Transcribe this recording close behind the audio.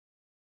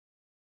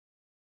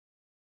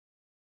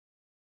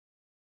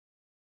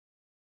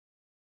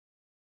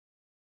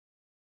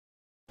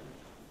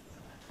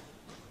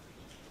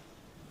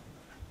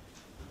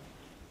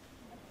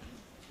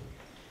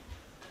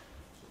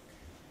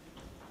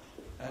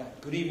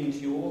Good evening to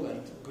you all,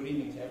 and good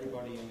evening to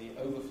everybody in the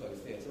overflow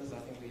theatres. I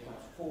think we have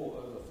 4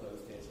 overflow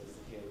theatres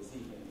here this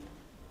evening.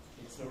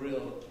 It's a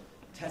real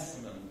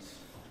testament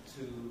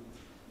to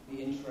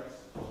the interest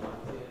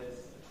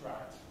ideas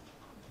attract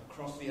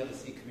across the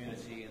LSE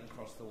community and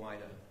across the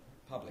wider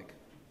public.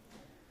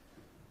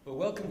 But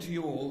welcome to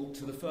you all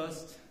to the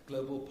first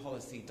Global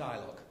Policy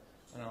Dialogue,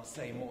 and I'll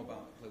say more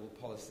about global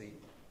policy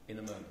in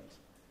a moment.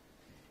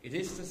 It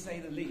is, to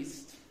say the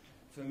least,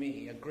 for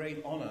me, a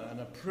great honour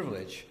and a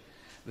privilege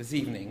this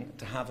evening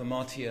to have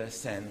Amartya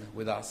Sen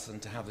with us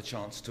and to have the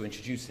chance to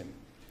introduce him.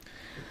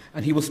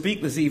 And he will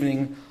speak this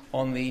evening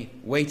on the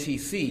weighty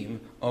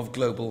theme of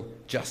global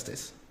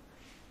justice.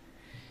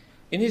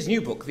 In his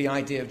new book, The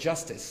Idea of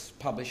Justice,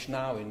 published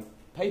now in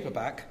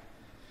paperback,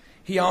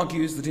 he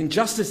argues that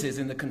injustices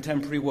in the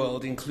contemporary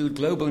world include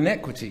global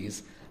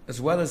inequities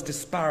as well as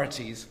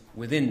disparities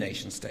within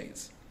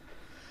nation-states.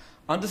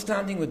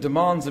 Understanding the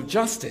demands of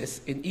justice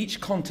in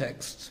each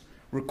context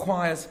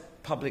requires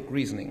public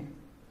reasoning,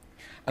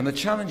 and the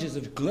challenges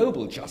of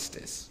global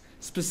justice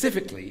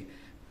specifically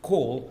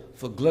call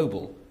for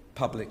global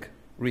public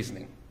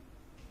reasoning.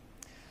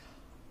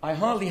 I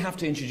hardly have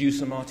to introduce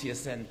Amartya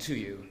Sen to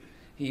you.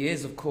 He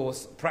is, of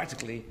course,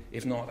 practically,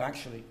 if not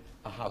actually,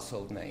 a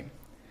household name.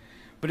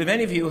 But if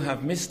any of you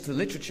have missed the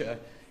literature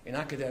in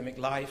academic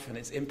life and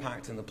its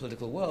impact in the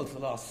political world for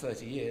the last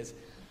 30 years,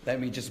 let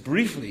me just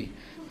briefly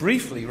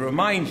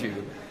remind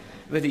you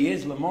that he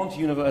is Lamont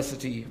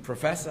University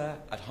professor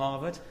at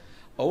Harvard,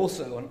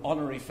 also an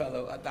honorary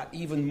fellow at that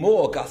even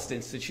more august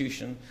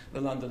institution,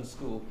 the London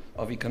School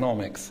of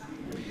Economics.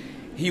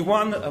 He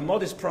won a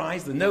modest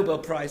prize, the Nobel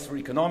Prize for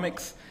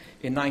Economics,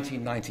 in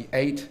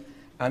 1998,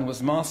 and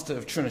was Master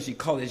of Trinity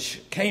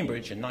College,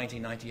 Cambridge, in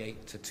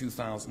 1998 to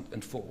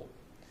 2004.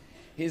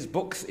 His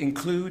books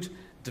include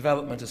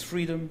Development as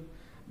Freedom,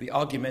 The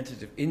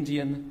Argumentative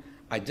Indian,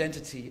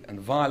 Identity and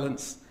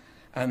Violence,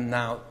 and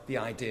now The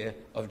Idea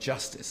of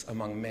Justice,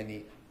 among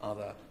many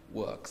other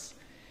works.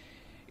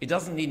 It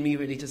doesn't need me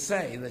really to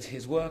say that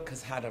his work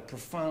has had a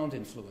profound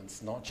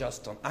influence, not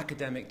just on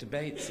academic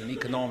debates in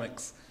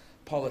economics,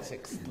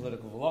 politics,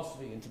 political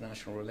philosophy,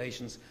 international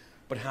relations,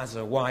 but has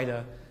a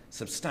wider,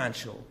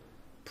 substantial,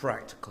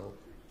 practical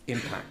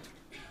impact.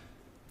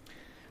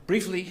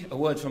 Briefly, a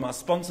word from our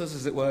sponsors,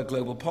 as it were,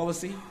 Global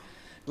Policy.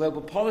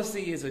 Global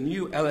Policy is a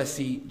new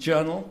LSE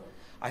journal,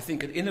 I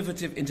think an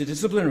innovative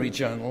interdisciplinary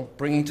journal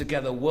bringing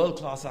together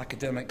world-class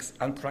academics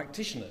and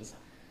practitioners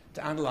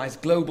to analyze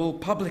global,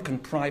 public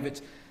and private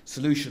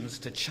solutions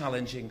to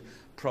challenging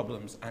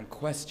problems and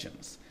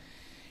questions.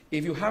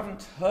 If you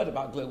haven't heard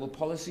about global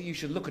policy, you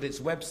should look at its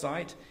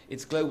website.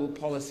 It's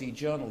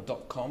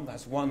globalpolicyjournal.com.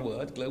 That's one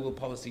word,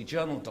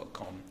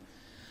 globalpolicyjournal.com.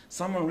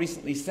 Someone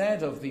recently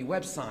said of the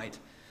website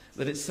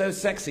that it's so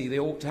sexy they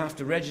ought to have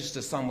to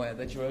register somewhere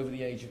that you're over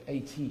the age of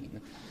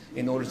 18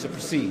 in order to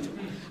proceed.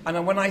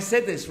 And when I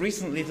said this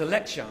recently at a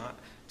lecture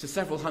to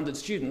several hundred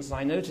students,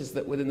 I noticed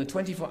that within the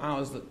 24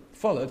 hours that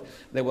followed,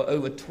 there were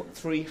over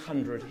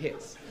 300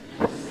 hits.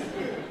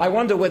 I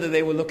wonder whether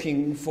they were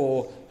looking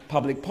for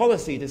public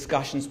policy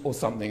discussions or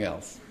something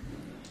else.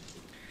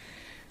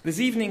 This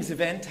evening's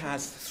event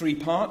has 3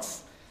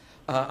 parts.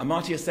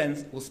 Amartya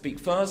Sen will speak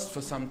first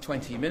for some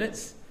 20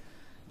 minutes.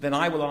 Then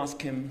I will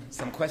ask him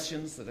some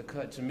questions that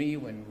occurred to me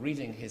when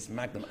reading his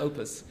magnum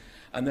opus,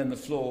 and then the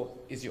floor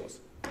is yours.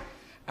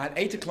 At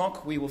 8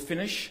 o'clock we will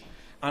finish,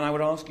 and I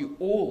would ask you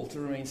all to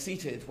remain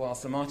seated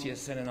whilst Amartya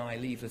Sen and I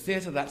leave the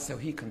theatre. That's so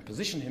he can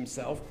position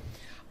himself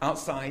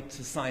outside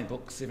to sign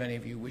books if any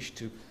of you wish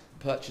to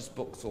purchase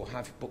books or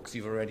have books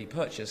you've already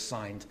purchased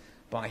signed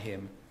by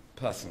him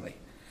personally.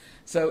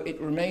 So it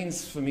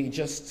remains for me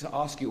just to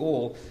ask you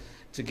all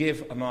to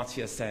give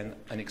Amartya Sen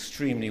an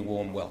extremely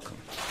warm welcome.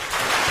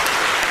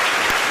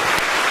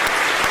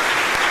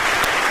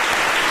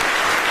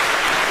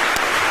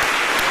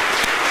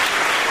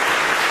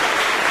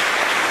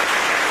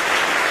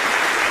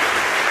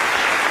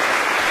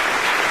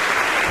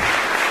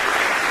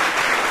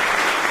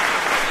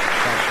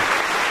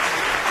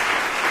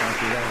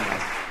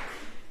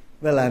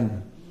 Well,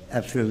 I'm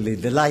absolutely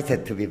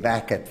delighted to be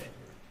back at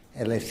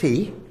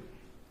LSE.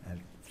 I've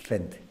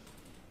spent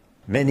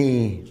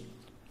many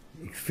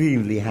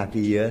extremely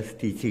happy years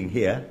teaching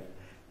here.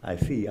 I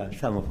see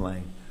some of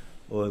my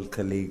old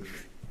colleagues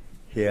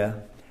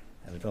here,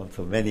 and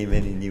also many,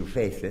 many new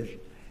faces.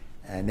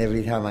 And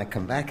every time I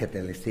come back at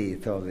LSE,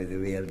 it's always a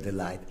real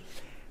delight.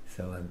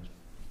 So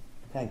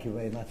thank you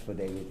very much for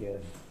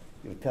David.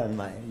 You turned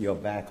your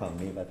back on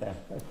me, but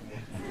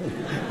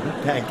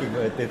thank you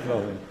for this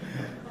moment.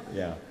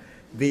 Yeah,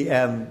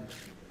 the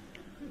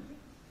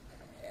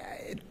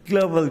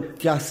global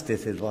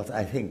justice is what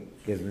I think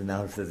is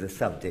announced as a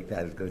subject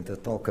I was going to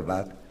talk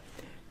about.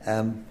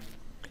 And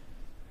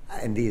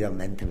these are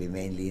meant to be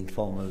mainly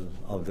informal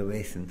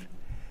observations.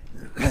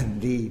 I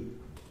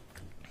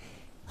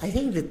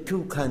think the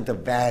 2 kinds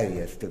of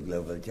barriers to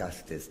global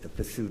justice, the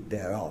pursuit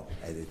thereof,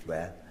 as it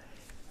were,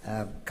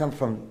 come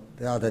from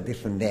rather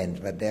different ends,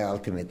 but they're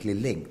ultimately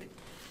linked.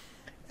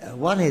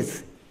 One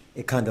is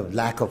a kind of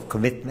lack of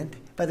commitment.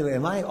 By the way,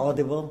 am I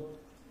audible?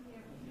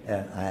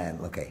 I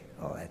am, okay,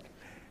 all right.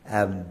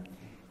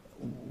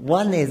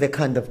 One is a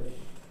kind of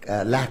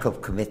lack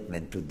of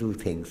commitment to do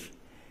things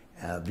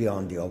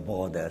beyond your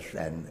borders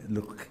and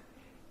look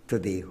to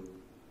the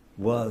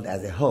world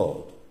as a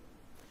whole,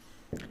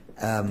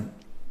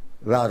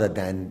 rather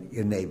than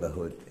your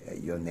neighborhood,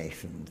 your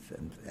nations,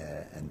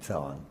 and so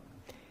on.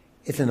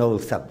 It's an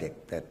old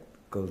subject that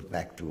goes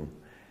back to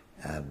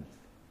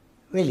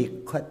really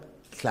quite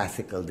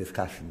classical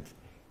discussions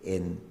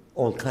in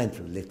all kinds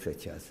of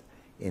literatures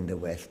in the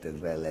West, as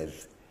well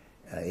as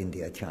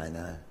India,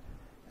 China,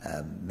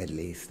 Middle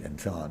East, and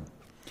so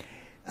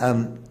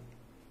on.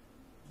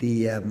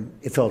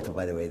 It's also,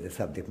 by the way, the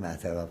subject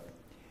matter of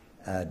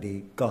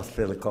the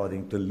Gospel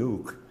according to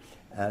Luke,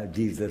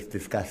 Jesus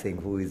discussing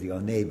who is your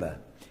neighbor.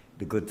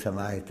 The Good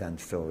Samaritan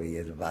story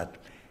is about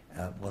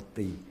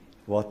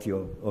what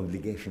your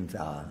obligations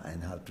are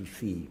and how to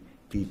see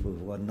people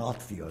who are not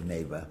your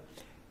neighbor,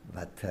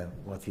 but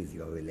what is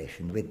your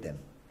relation with them.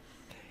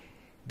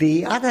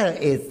 The other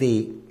is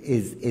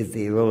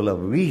the role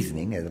of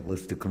reasoning as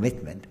opposed to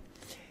commitment,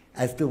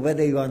 as to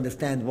whether you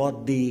understand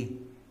what the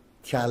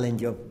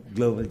challenge of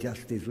global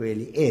justice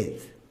really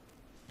is.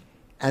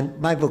 And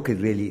my book is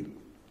really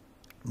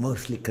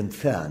mostly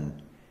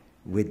concerned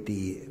with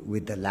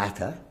the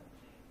latter,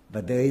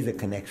 but there is a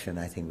connection,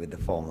 I think, with the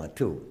former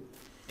too.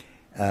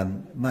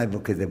 My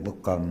book is a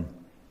book on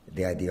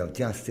the idea of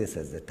justice,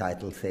 as the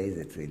title says.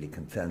 It's really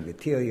concerned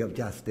with theory of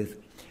justice.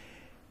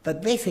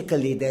 But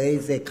basically there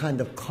is a kind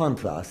of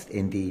contrast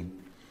in the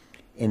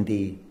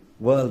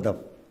world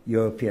of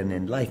European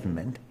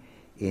Enlightenment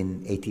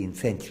in 18th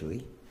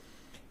century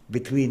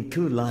between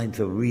two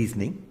lines of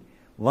reasoning.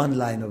 One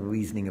line of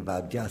reasoning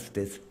about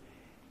justice,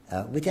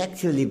 which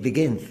actually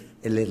begins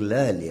a little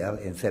earlier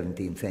in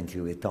 17th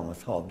century with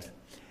Thomas Hobbes,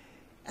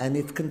 and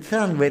it's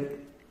concerned with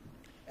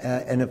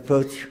an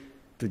approach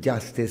to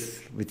justice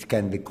which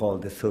can be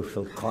called the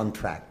social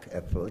contract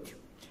approach.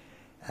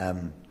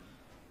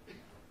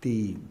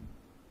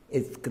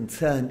 Its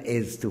concern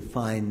is to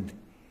find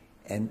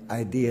an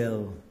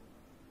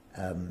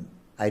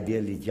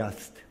ideally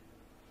just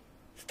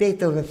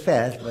state of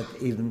affairs, but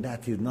even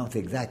that is not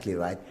exactly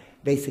right.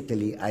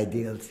 Basically,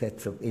 ideal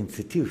sets of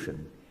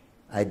institutions,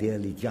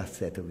 ideally just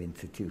set of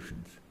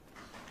institutions.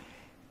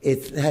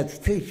 It has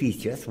three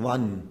features.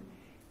 One,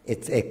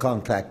 it's a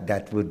contract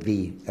that would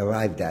be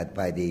arrived at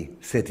by the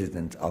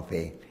citizens of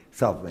a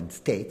sovereign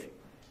state.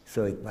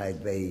 So it, by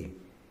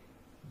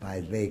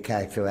its very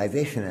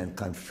characterization and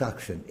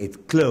construction, it's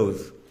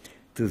close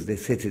to the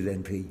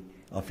citizenry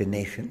of a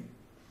nation.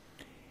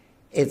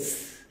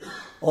 It's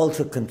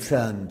also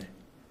concerned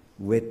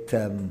with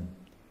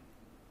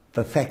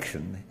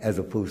perfection as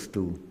opposed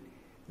to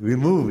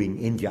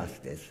removing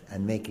injustice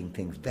and making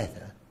things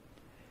better.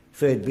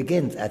 So it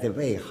begins at a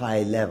very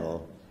high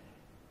level,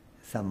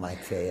 some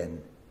might say,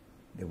 and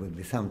there would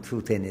be some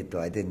truth in it, though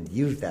I didn't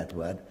use that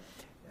word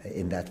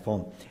in that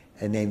form,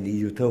 namely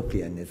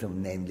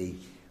utopianism, namely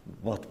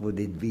what would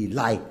it be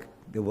like,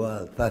 the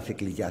world,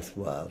 perfectly just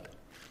world.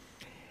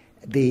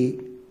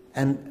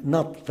 And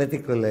not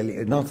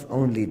particularly, not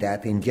only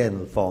that in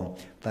general form,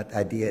 but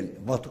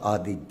what are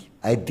the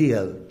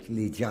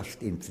ideally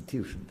just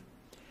institutions?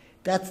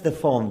 That's the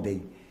form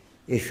the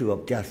issue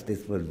of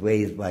justice was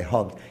raised by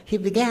Hobbes. He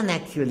began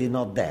actually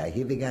not there.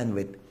 He began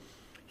with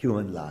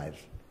human lives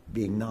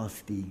being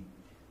nasty,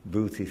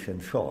 brutish,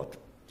 and short,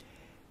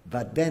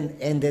 but then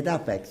ended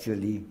up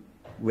actually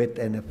with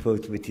an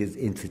approach which is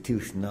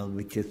institutional,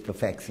 which is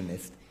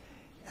perfectionist,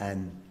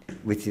 and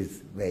which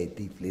is very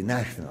deeply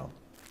national.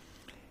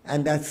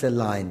 And that's a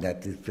line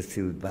that is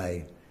pursued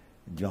by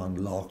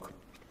John Locke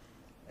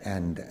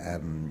and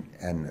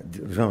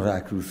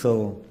Jean-Jacques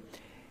Rousseau.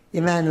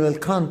 Immanuel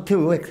Kant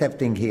too,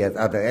 excepting he has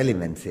other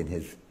elements in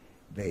his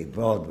very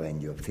broad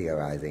range of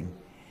theorizing.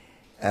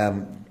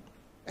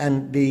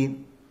 And the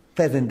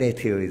present-day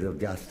theories of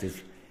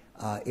justice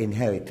are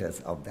inheritors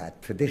of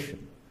that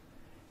tradition.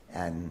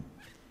 And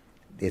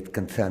it's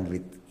concerned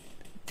with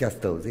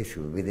just those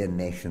issues, within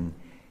nation,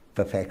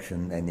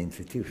 perfection, and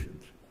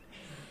institutions.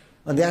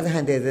 On the other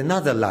hand, there's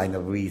another line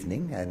of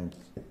reasoning, and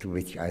to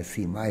which I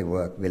see my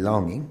work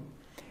belonging.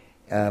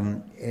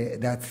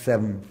 That's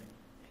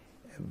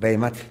very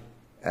much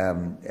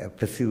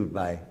pursued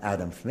by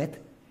Adam Smith,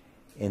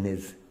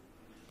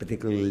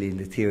 particularly in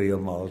the theory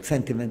of moral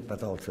sentiment,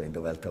 but also in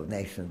The Wealth of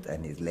Nations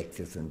and his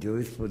lectures on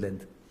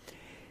jurisprudence,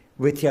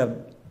 which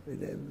the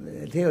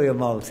theory of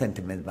moral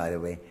sentiment, by the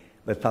way,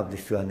 was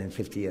published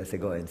 250 years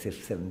ago in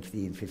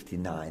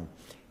 1759,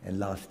 and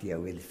last year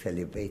we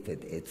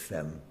celebrated its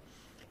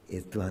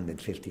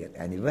 250th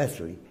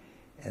anniversary,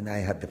 and I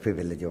had the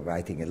privilege of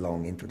writing a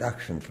long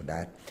introduction for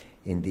that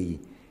in the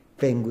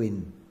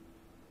Penguin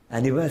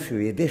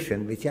anniversary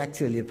edition, which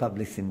actually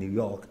published in New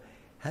York.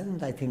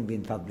 Hasn't, I think,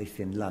 been published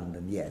in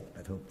London yet,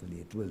 but hopefully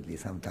it will be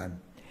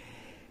sometime.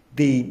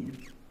 That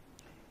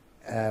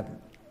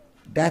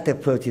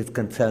approach is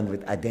concerned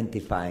with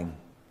identifying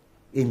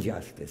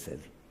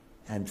injustices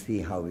and see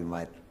how we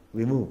might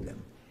remove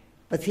them.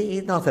 But he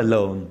is not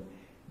alone.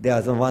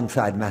 There's on one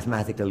side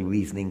mathematical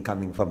reasoning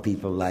coming from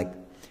people like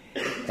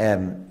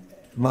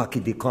Marquis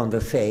de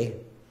Condorcet,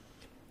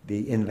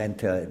 the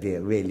inventor, the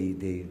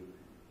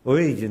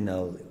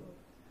original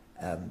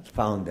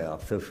founder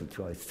of social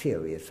choice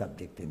theory, a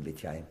subject in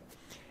which I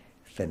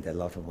spent a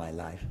lot of my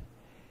life,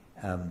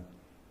 and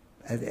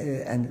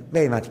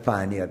very much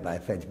pioneered by a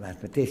French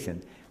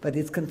mathematician. But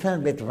it's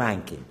concerned with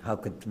ranking, how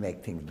could it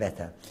make things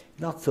better.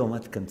 Not so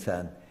much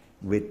concerned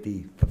with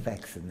the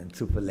perfection and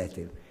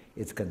superlative,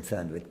 it's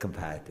concerned with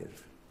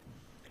comparatives.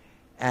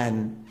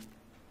 And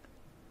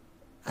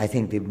I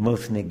think the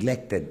most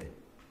neglected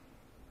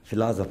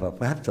philosopher,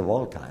 perhaps of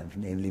all times,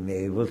 namely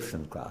Mary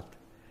Wollstonecraft,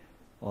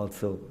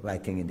 also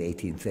writing in the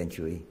 18th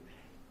century,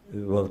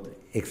 wrote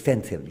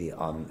extensively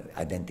on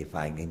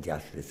identifying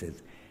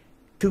injustices.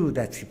 Two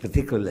that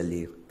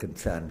particularly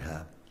concerned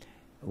her,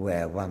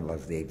 where one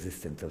was the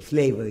existence of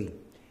slavery,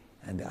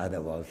 and the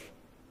other was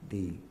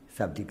the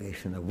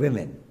subjugation of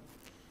women.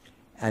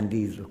 And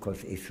these, of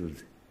course,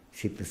 issues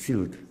she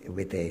pursued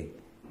with a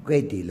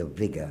great deal of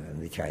vigor, and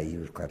which I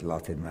use quite a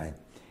lot in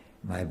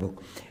my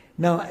book.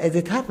 Now, as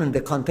it happened,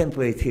 the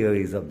contemporary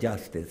theories of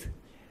justice,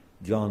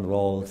 John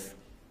Rawls,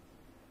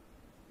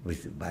 which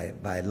by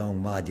a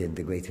long margin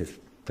the greatest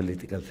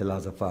political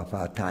philosopher of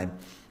our time,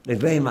 is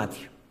very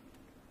much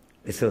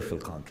a social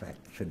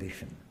contract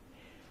tradition.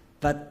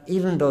 But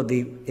even though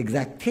the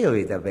exact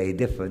theories are very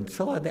different,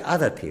 so are the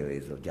other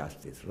theories of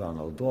justice.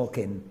 Ronald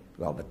Dworkin,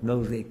 Robert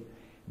Nozick,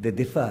 they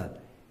differ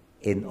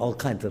in all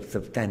kinds of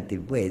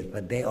substantive ways,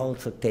 but they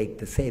also take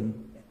the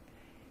same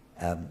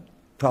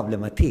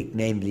problematique,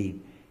 namely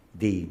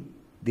the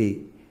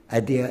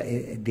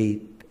idea,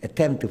 the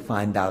attempt to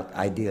find out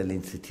ideal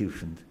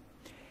institutions.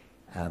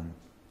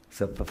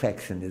 So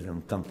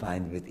perfectionism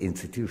combined with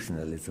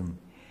institutionalism,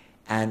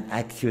 and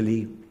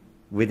actually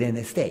within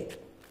a state.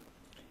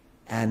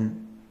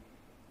 And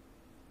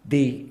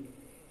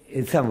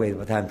in some ways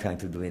what I'm trying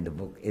to do in the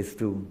book is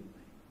to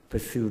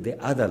pursue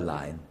the other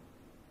line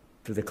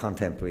to the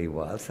contemporary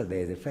world. So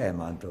there's a fair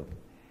amount of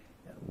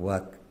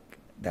work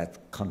that's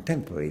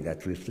contemporary,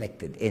 that's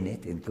reflected in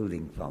it,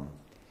 including from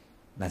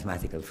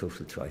mathematical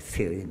social choice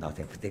theory, not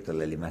a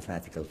particularly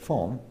mathematical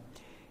form,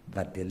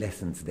 but the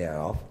lessons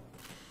thereof.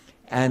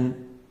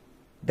 And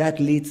that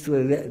leads to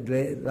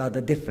a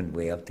rather different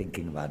way of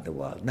thinking about the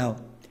world. Now,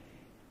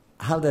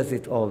 how does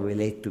it all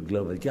relate to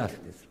global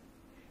justice?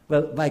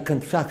 Well, by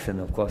construction,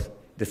 of course,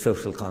 the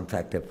social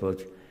contract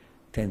approach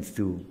tends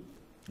to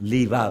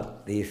leave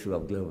out the issue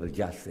of global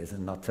justice,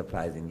 and not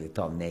surprisingly,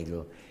 Tom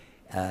Nagel,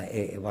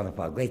 one of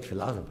our great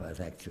philosophers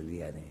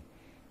actually, and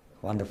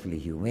a wonderfully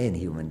humane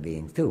human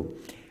being too,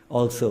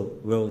 also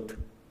wrote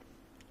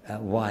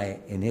why,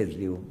 in his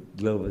view,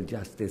 global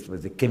justice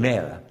was a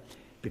chimera,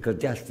 because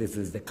justice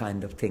is the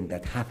kind of thing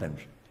that happens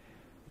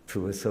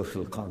through a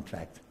social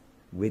contract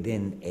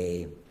within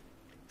a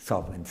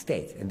sovereign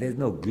state. And there's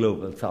no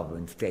global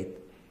sovereign state,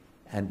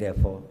 and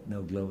therefore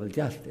no global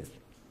justice.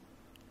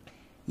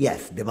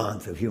 Yes,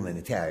 demands of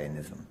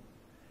humanitarianism.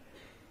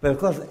 But of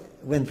course,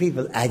 when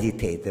people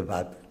agitate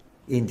about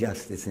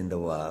injustice in the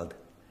world,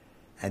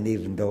 and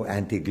even though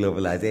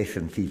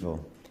anti-globalization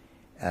people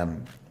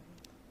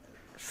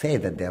say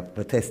that they're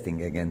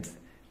protesting against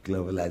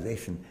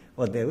globalization,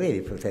 what they're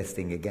really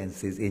protesting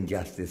against is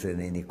injustice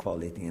and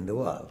inequality in the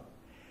world.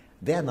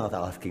 They're not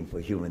asking for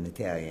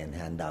humanitarian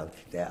handouts.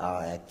 They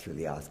are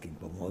actually asking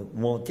for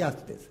more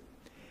justice.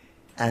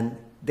 And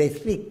they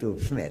speak to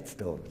Smith,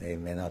 though they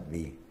may not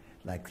be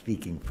like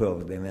speaking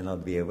prose. They may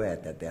not be aware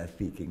that they are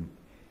speaking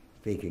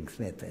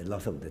Smith a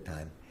lot of the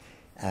time,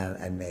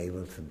 and Mary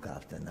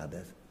Wollstonecraft and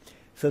others.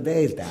 So there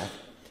is that.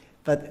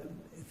 But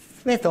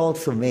Smith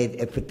also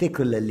made a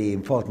particularly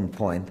important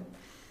point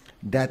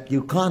that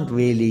you can't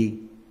really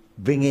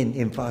bring in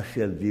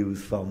impartial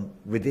views from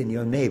within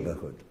your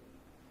neighborhood.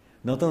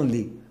 Not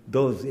only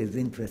those whose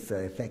interests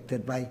are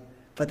affected by,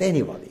 but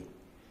anybody.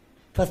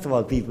 First of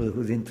all, people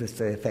whose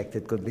interests are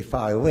affected could be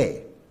far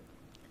away.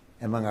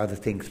 Among other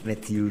things,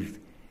 Smith used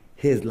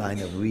his line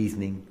of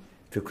reasoning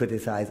to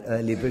criticize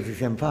early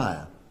British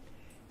Empire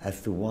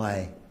as to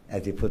why,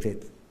 as he put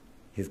it,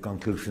 his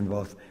conclusion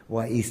was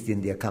why East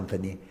India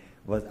Company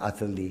was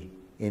utterly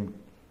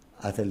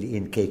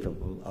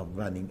incapable of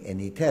running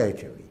any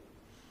territory.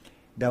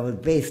 That was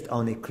based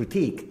on a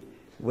critique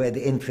where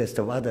the interests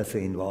of others are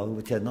involved,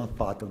 which are not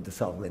part of the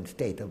sovereign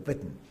state of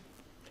Britain.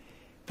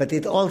 But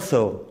it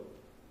also,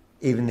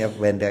 even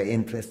when their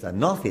interests are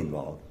not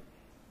involved,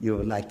 you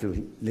would like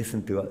to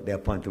listen to their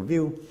point of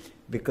view,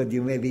 because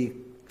you may be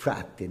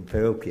trapped in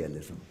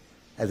parochialism.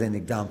 As an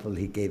example,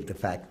 he gave the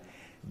fact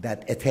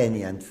that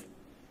Athenians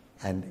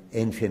and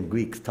ancient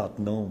Greeks thought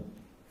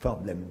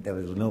there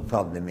was no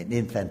problem in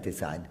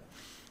infanticide,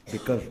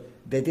 because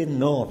they didn't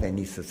know of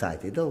any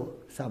society, though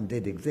some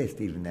did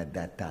exist even at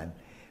that time,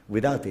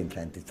 without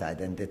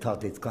infanticide, and they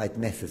thought it's quite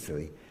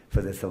necessary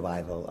for the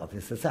survival of a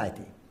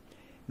society.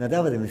 Now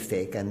that was a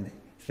mistake, and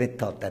Smith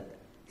thought that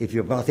if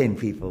you brought in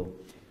people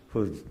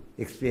whose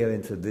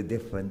experiences are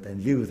different and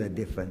views are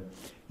different,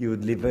 you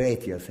would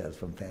liberate yourself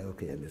from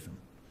parochialism.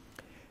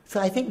 So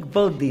I think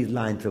both these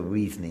lines of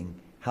reasoning,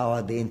 how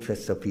are the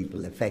interests of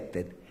people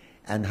affected,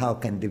 and how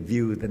can the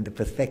views and the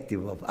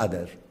perspective of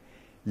others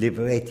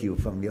liberate you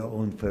from your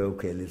own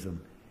parochialism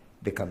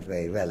becomes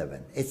very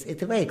relevant. It's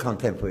a very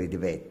contemporary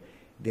debate.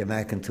 The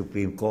American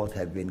Supreme Court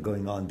has been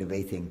going on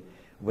debating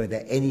whether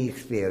any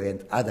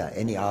experience other,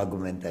 any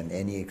argument and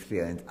any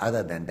experience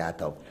other than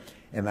that of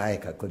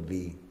America could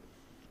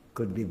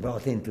be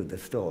brought into the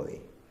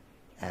story.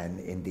 And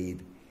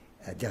indeed,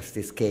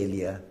 Justice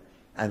Scalia,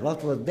 and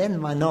what was then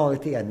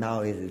minority and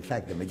now is in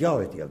fact the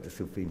majority of the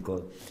Supreme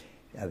Court,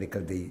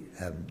 because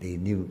the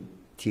new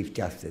Chief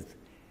Justice,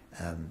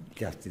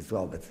 Justice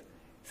Roberts,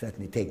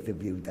 certainly takes the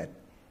view that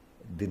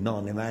the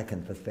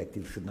non-American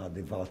perspective should not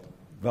be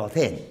brought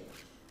in.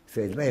 So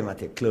it's very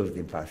much a closed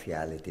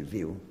impartiality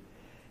view.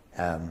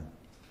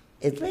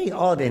 It's very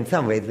odd in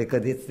some ways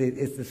because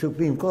it's the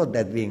Supreme Court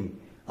that's being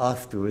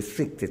asked to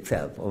restrict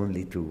itself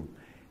only to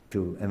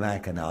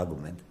American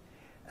argument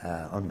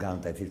on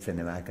ground that it's an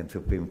American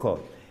Supreme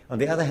Court. On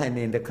the other hand,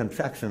 in the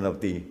construction of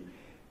the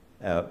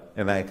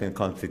American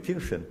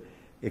Constitution,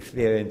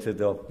 experiences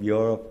of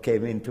Europe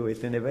came into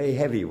it in a very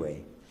heavy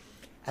way.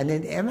 And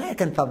in the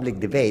American public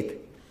debate,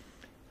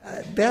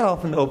 they're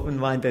often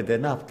open-minded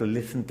enough to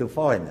listen to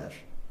foreigners.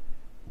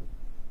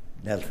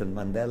 Nelson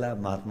Mandela,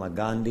 Mahatma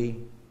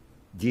Gandhi,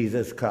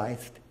 Jesus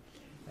Christ,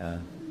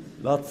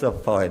 lots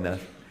of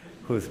foreigners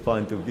whose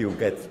point of view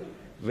gets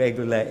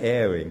regular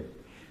airing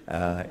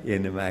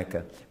in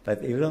America.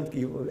 But I don't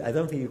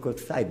think you could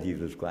cite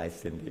Jesus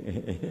Christ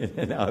in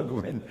an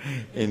argument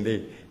in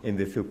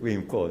the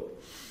Supreme Court.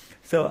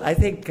 So I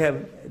think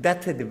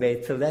that's a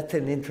debate. So that's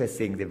an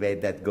interesting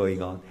debate that's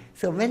going on.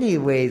 So many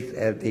ways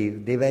the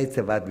debates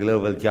about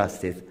global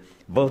justice,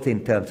 both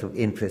in terms of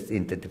interest,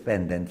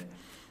 interdependence,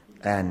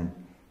 and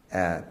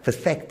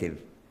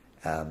perspective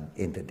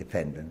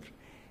interdependence,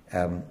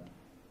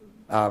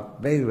 are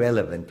very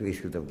relevant to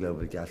issues of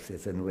global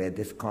justice, and where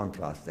this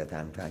contrast that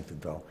I'm trying to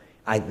draw,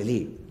 I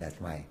believe,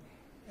 that's my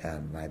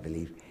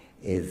belief,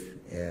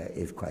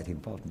 is quite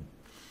important.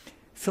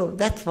 So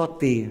that's what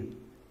the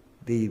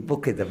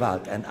book is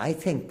about, and I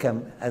think,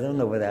 I don't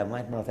know whether I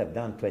might not have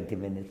done 20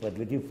 minutes, but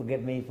would you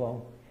forgive me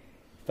for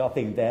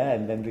stopping there,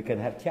 and then we can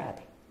have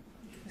chat?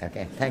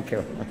 Okay, thank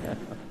you.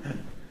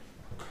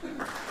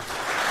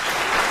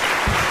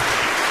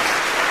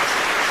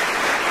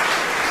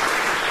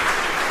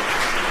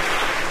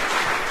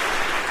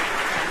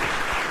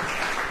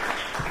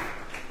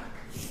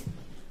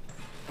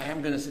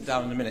 I'm going to sit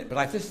down in a minute, but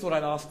I just thought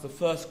I'd ask the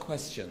first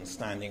question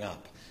standing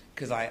up,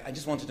 because I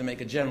just wanted to make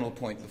a general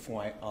point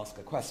before I ask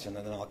a question,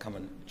 and then I'll come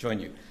and join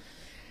you.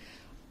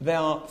 There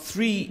are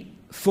three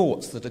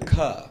thoughts that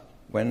occur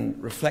when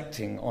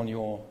reflecting on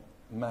your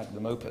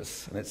magnum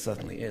opus, and it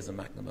certainly is a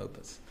magnum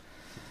opus.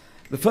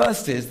 The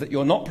first is that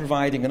you're not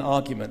providing an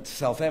argument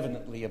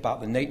self-evidently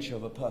about the nature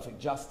of a perfect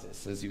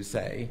justice, as you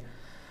say,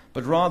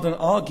 but rather an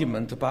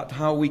argument about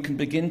how we can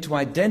begin to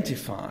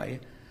identify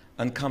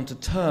and come to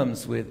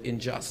terms with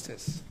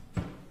injustice.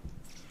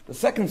 The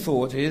second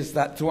thought is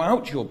that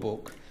throughout your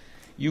book,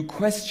 you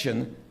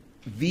question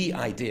the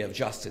idea of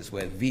justice,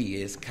 where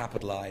the is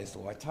capitalized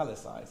or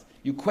italicized.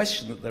 You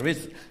question that there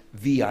is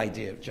the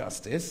idea of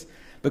justice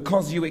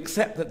because you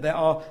accept that there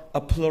are a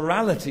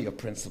plurality of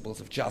principles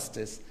of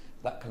justice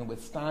that can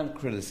withstand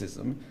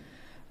criticism,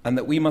 and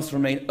that we must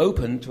remain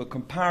open to a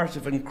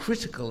comparative and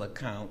critical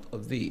account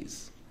of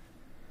these.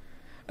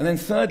 And then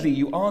thirdly,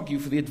 you argue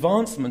for the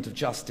advancement of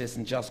justice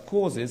and just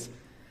causes,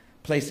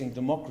 placing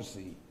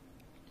democracy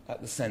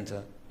at the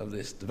center of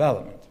this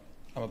development.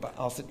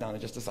 I'll sit down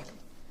in just a second.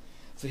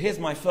 So here's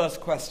my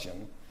first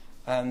question,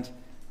 and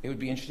it would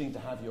be interesting to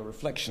have your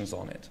reflections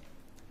on it.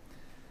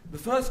 The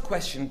first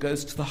question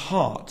goes to the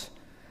heart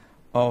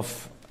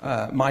of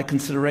my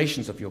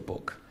considerations of your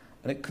book,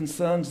 and it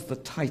concerns the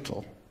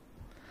title.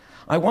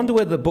 I wonder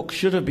whether the book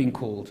should have been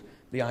called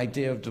The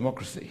Idea of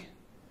Democracy.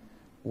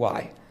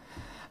 Why?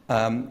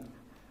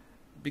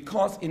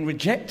 Because in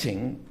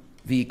rejecting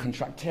the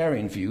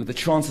contractarian view, the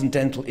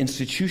transcendental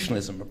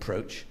institutionalism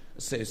approach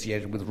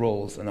associated with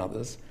Rawls and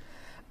others,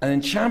 and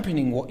in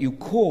championing what you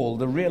call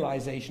the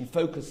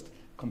realization-focused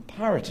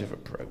comparative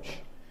approach,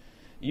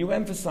 you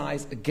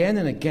emphasize again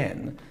and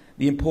again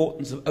the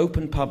importance of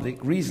open public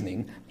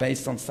reasoning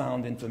based on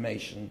sound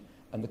information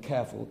and the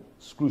careful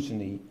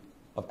scrutiny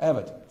of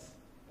evidence.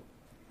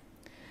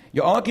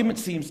 Your argument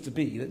seems to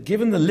be that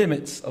given the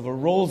limits of a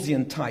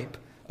Rawlsian type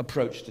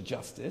approach to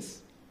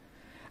justice,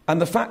 and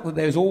the fact that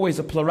there is always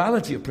a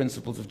plurality of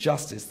principles of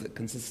justice that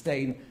can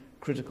sustain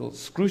critical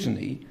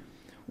scrutiny,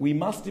 we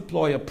must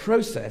deploy a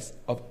process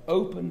of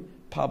open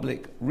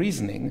public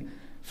reasoning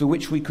through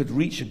which we could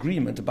reach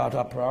agreement about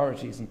our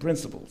priorities and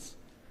principles.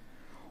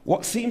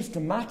 What seems to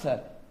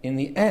matter in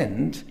the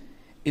end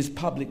is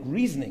public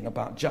reasoning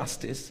about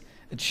justice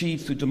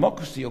achieved through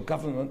democracy or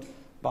government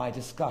by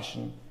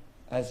discussion,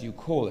 as you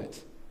call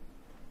it.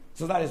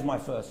 So that is my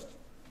first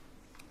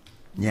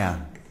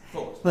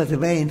thought. Well, it's a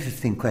very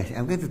interesting question.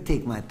 I'm going to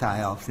take my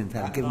tie off since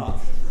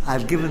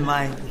I've given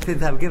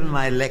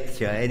my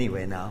lecture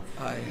anyway now.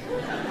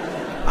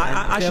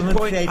 I should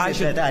point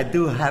that I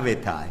do have a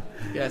tie.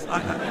 Yes,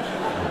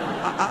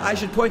 I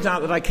should point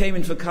out that I came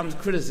in for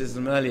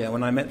criticism earlier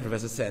when I met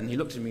Professor Sen. He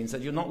looked at me and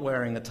said, "You're not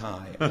wearing a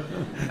tie."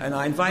 And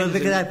I invited him...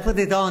 because I put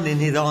it on in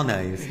his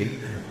honor, you see.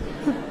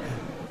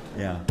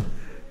 Yeah.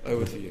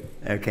 Over to you.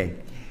 Okay.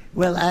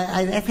 Well,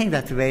 I think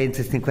that's a very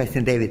interesting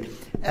question, David.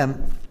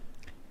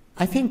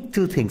 I think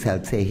two things I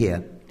would say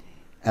here.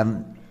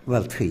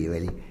 Well, three,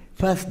 really.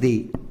 First,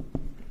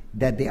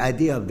 that the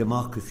idea of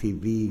democracy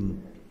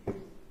being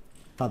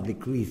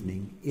public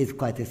reasoning is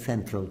quite a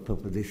central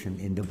proposition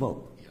in the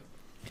book.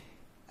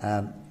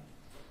 Yeah.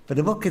 But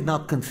the book is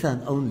not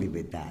concerned only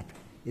with that.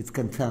 It's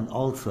concerned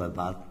also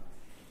about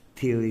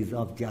theories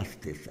of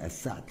justice as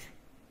such.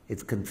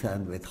 It's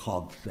concerned with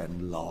Hobbes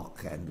and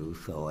Locke and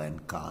Rousseau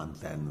and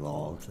Kant and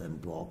Rawls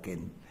and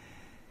Dworkin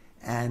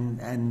and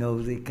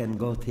Nozick and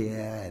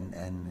Gautier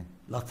and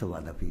lots of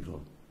other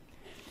people.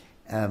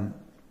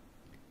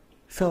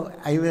 So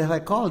if I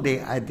call the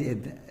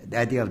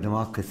idea of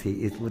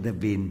democracy, it would have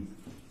been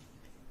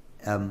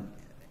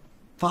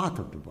part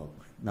of the book,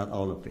 not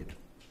all of it.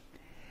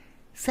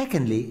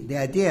 Secondly, the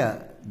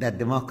idea that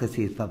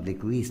democracy is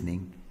public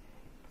reasoning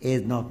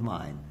is not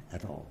mine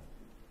at all.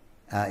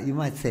 You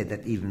might say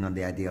that even on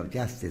the idea of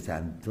justice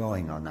I'm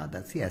drawing on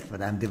others, yes,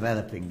 but I'm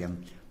developing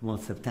them more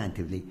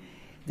substantively.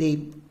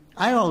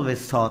 I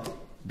always thought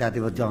that it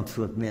was John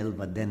Stuart Mill,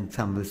 but then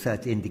some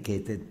research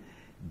indicated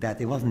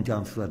that it wasn't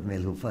John Stuart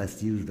Mill who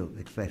first used the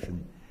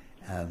expression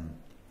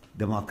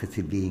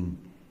democracy being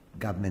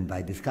government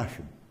by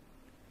discussion.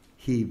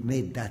 He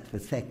made that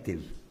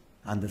perspective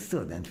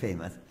understood and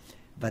famous,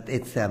 but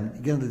it's,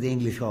 the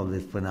English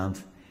always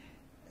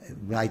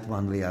write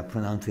one way or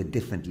pronounce it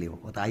differently.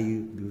 What I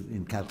use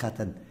in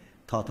Calcutta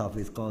thought of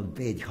is called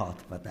beige hot,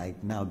 but I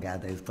now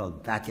gather it's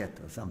called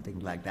Batchet or something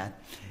like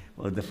that,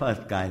 was the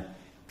first guy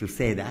to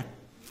say that.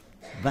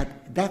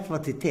 But that's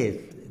what it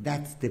is.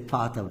 That's the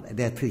part of,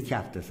 there are 3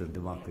 chapters of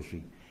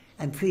democracy.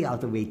 And 3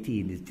 out of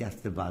 18 is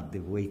just about the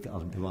weight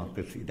of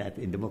democracy. That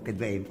in the book is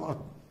very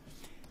important.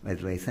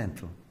 It's very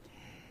central.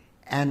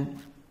 And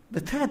the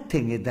third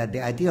thing is that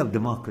the idea of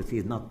democracy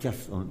is not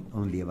just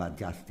only about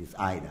justice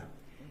either.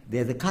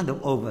 There's a kind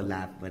of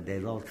overlap, but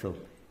there's also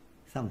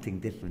something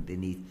different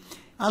in each.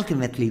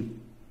 Ultimately,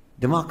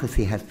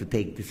 democracy has to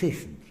take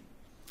decisions,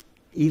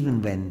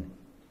 even when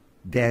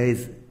there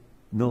is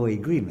no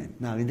agreement.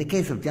 Now, in the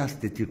case of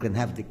justice, you can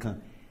have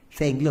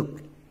saying,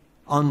 look,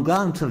 on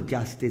grounds of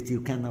justice,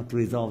 you cannot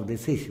resolve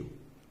this issue.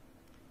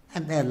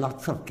 And there are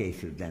lots of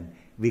cases then.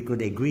 We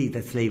could agree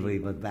that slavery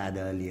was bad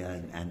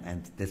earlier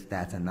and this,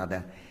 that, and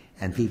other,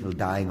 and people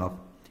dying of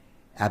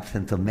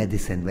absence of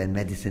medicine when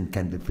medicine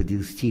can be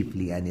produced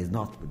cheaply and is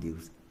not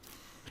produced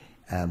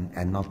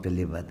and not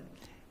delivered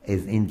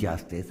is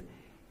injustice.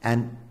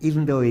 And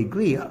even though we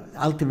agree,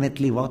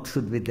 ultimately what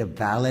should be the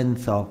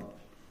balance of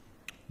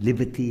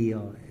liberty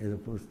or as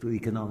opposed to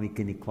economic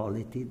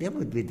inequality? There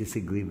would be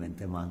disagreement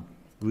among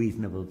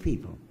reasonable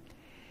people.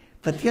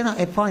 But,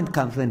 a point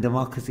comes when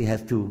democracy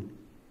has to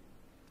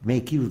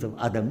make use of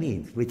other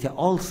means, which are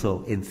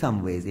also in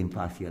some ways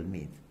impartial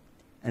means.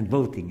 And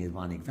voting is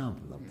one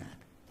example of that.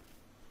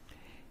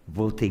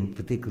 Voting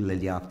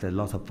particularly after a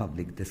lot of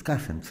public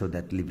discussion so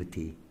that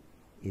liberty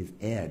is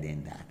aired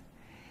in that.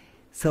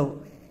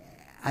 So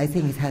I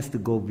think it has to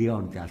go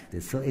beyond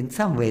justice. So in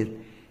some ways,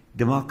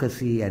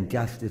 democracy and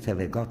justice have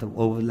a lot of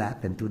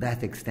overlap, and to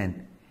that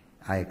extent,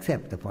 I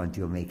accept the point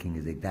you're making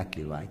is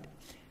exactly right.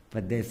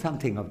 But there's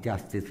something of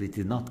justice which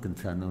is not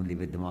concerned only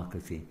with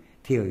democracy,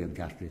 theory of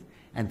justice,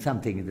 and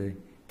something in the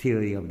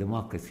theory of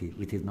democracy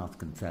which is not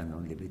concerned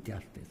only with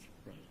justice.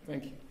 Right.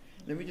 Thank you.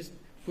 Let me just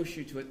push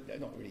you to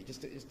not really,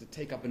 just to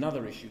take up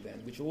another issue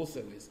then, which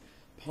also is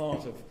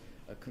part of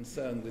a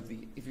concern with the,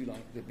 if you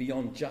like, the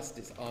beyond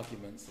justice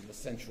arguments and the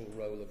central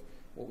role of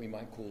what we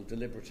might call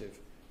deliberative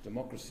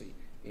democracy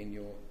in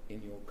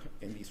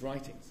these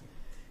writings.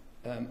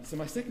 So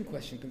my second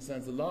question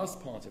concerns the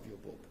last part of your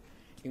book,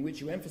 in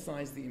which you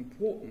emphasize the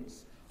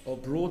importance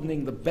of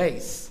broadening the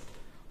base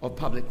of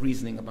public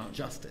reasoning about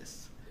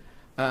justice.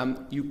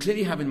 You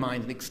clearly have in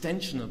mind an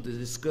extension of the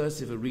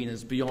discursive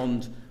arenas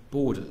beyond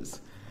borders,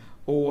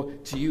 or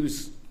to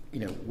use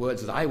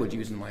words that I would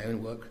use in my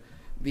own work,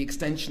 the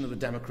extension of the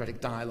democratic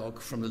dialogue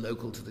from the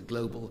local to the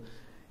global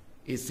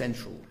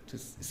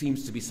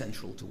seems to be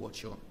central to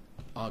what you're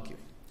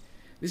arguing.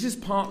 This is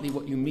partly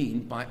what you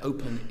mean by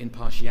open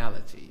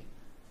impartiality.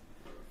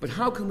 But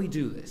how can we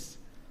do this?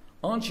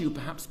 Aren't you,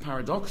 perhaps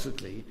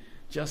paradoxically,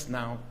 just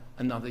now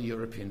another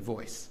European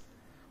voice?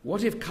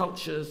 What if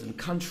cultures and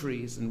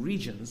countries and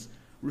regions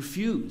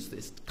refuse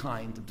this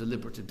kind of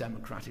deliberative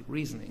democratic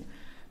reasoning,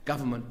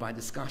 government by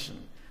discussion,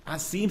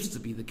 as seems to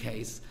be the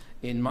case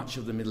in much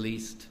of the Middle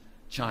East,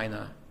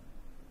 China,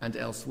 and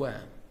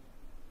elsewhere?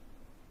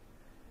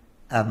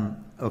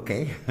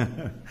 Okay.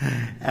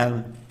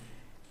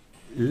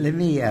 Let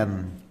me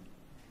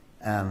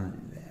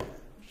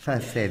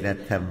first say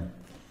that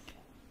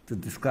to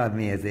describe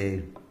me as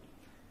a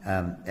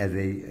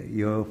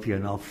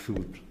European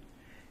offshoot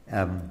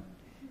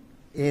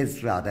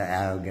is rather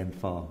arrogant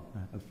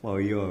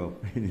for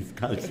Europe in its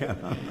culture.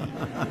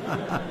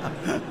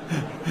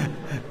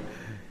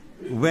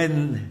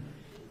 When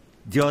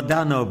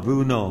Giordano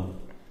Bruno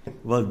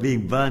was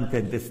being burnt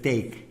at the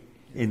stake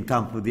in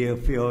Campo di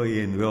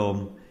Fiori in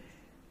Rome,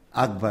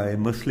 Akbar, a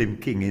Muslim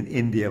king in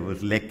India,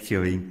 was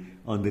lecturing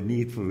on the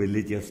need for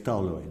religious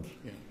tolerance,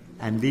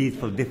 and these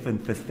for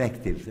different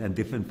perspectives and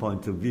different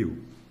points of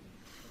view.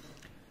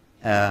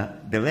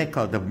 The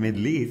record of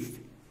Middle East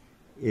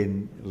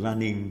in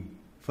running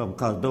from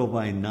Cordoba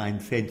in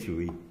 9th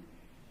century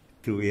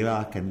to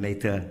Iraq and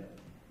later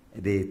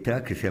the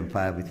Turkish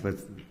Empire, which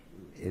was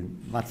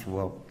much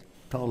more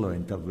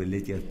tolerant of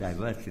religious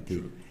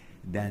diversity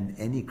than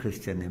any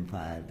Christian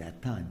empire at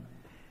that time,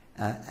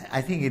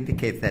 I think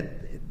indicates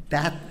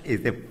that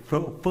is a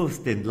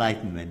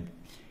post-Enlightenment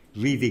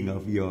reading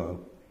of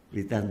Europe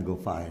which doesn't go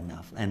far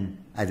enough. And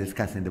I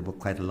discuss in the book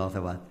quite a lot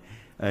about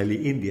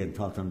early Indian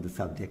thought on the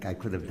subject. I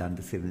could have done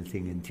the same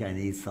thing in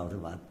Chinese thought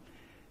about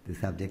the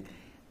subject.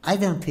 I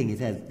don't think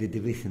the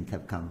divisions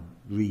have come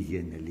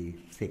regionally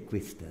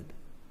sequestered.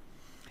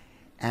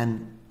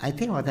 And I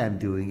think what I'm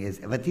doing is,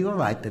 but you're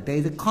right, that there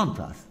is a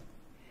contrast.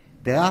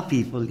 There are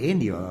people in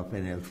Europe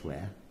and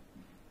elsewhere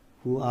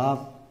who are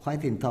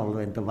quite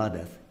intolerant of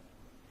others.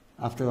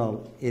 After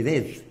all, it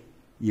is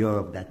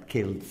Europe that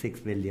killed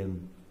 6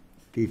 million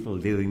people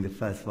during the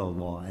First World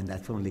War, and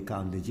that's only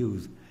counting the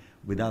Jews,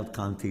 without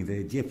counting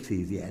the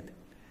Gypsies yet.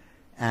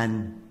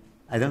 And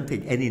I don't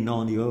think any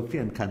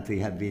non-European country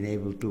had been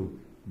able to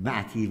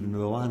match. Even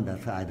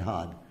Rwanda tried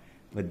hard,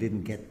 but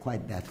didn't get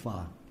quite that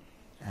far,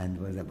 and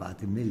was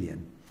about 1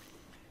 million.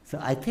 So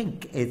I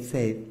think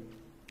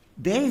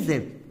there is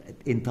an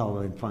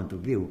intolerant point of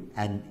view,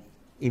 and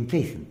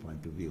impatient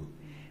point of view,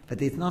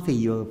 but it's not a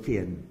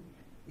European,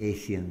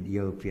 Asian,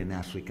 European,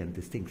 African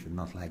distinction,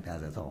 not like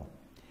that at all.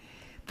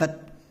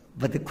 But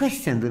the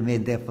question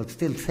remains therefore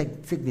still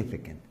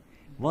significant.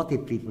 What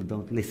if people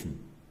don't listen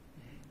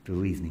to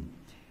reasoning?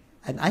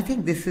 And I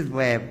think this is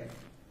where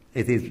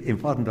it is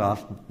important to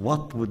ask,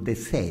 what would they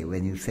say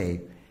when you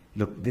say,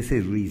 look, this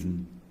is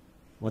reason,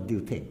 what do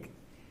you think?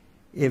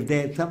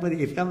 If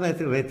somebody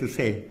were to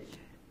say,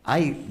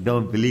 I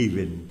don't believe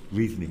in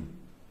reasoning,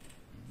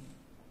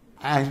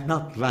 I have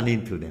not run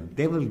into them.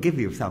 They will give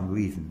you some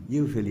reason,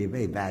 usually a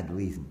very bad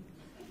reason.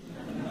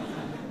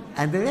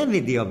 And the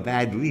remedy of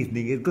bad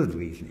reasoning is good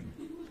reasoning.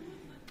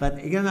 But,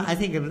 I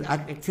think it was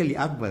actually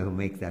Akbar who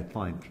makes that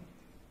point,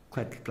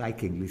 quite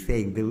strikingly,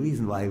 saying the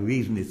reason why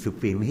reason is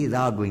supreme, he's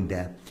arguing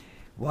there,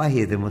 why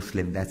he is a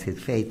Muslim, that's his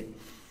fate.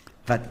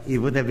 But he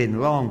would have been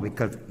wrong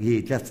because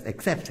he just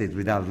accepts it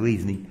without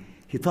reasoning.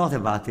 He thought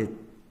about it.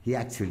 We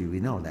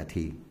know that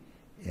he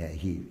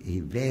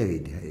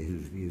varied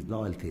his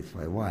loyalties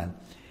for a while.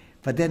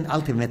 But then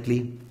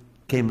ultimately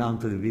came down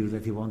to the view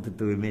that he wanted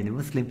to remain a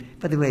Muslim,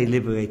 but a very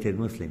liberated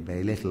Muslim,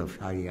 very little of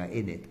Sharia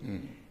in it.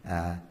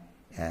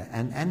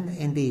 And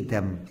indeed,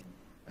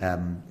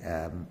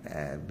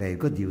 very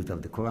good use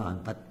of the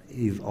Quran, but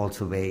he's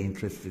also very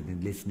interested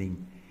in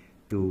listening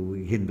to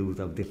Hindus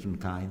of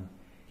different kinds,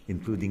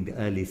 including the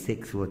early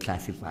Sikhs who were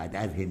classified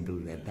as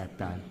Hindus at that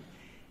time,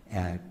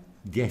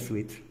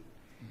 Jesuits,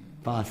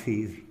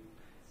 Parsis.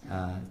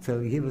 So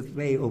he was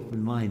very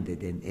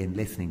open-minded in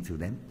listening to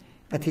them.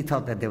 But he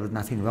thought that there was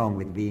nothing wrong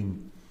with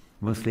being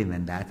Muslim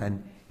and that,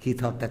 and he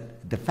thought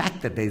that the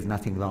fact that there is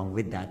nothing wrong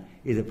with that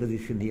is a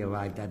position he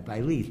arrived at by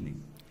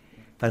reasoning.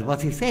 But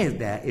what he says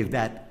there is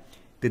that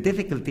the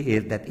difficulty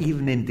is that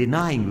even in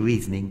denying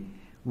reasoning,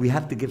 we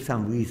have to give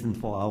some reason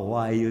for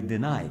why you're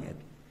denying it.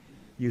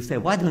 You say,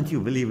 why don't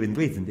you believe in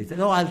reason? They say,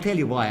 oh, I'll tell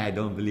you why I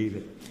don't believe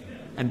it.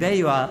 And there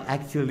you are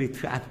actually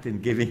trapped in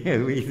giving a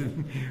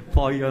reason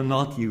for your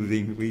not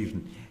using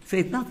reason. So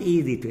it's not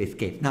easy to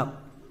escape. Now,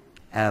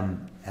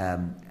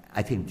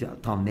 I think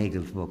Tom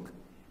Nagel's book,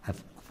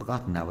 I've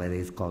forgotten now whether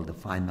it's called The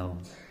Final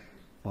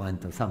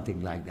Point or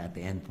something like that,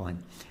 The End Point,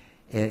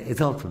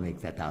 it also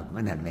makes that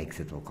argument, and makes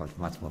it, of course,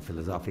 much more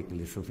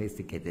philosophically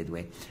sophisticated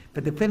way.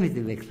 But the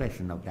primitive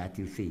expression of that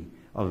you see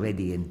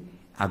already in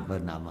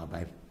Akbarnama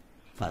by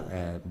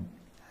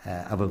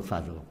Abul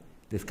Fazl,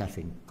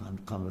 discussing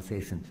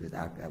conversations with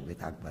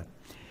Akbar.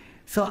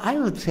 So I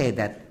would say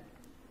that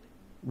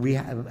we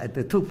have,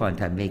 the 2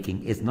 points I'm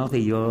making is not a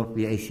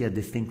Europe-Asia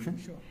distinction.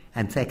 Sure.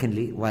 And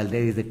secondly, while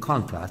there is a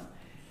contrast,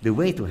 the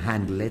way to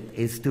handle it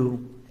is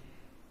to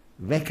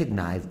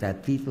recognize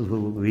that people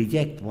who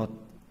reject what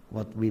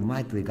we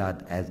might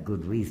regard as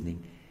good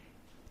reasoning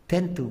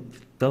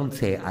don't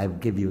say, I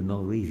give you no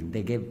reason.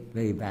 They give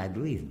very bad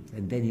reasons,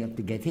 and then you have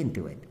to get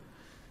into it.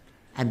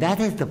 And that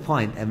is the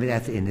point. I mean,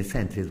 that in a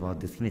sense is what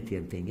the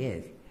Smithian thing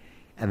is.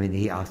 I mean,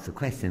 he asked the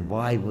question,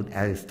 why would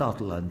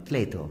Aristotle and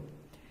Plato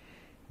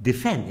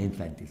defend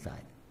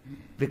infanticide?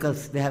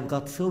 Because they have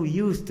got so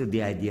used to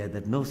the idea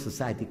that no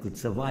society could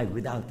survive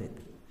without it.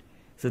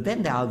 So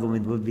then the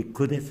argument would be,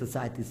 could a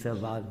society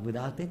survive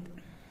without it?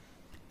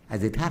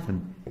 As it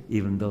happened,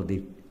 even though the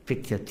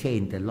picture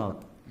changed a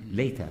lot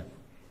later,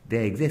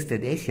 there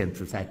existed Asian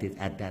societies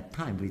at that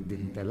time which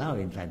didn't allow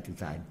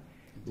infanticide,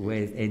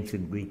 whereas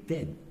ancient Greek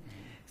did.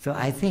 So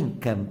I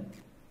think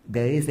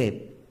there is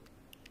a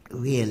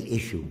real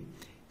issue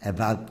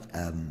about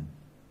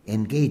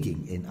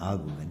engaging in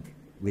argument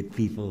with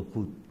people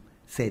who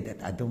say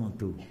that I don't want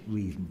to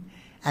reason.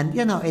 And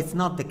you know, it's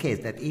not the case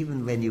that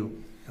even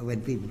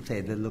when people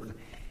say that, look,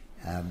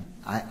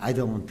 I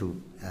don't want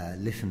to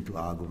listen to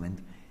argument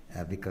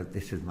because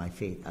this is my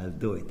fate, I'll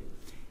do it.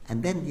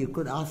 And then you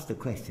could ask the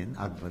question,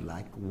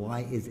 Akbar-like,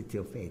 why is it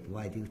your fate?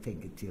 Why do you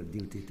think it's your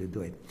duty to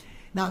do it?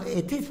 Now,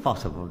 it is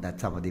possible that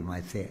somebody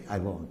might say, I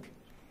won't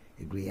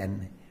agree.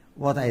 And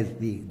what is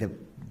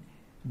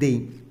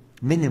the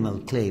minimal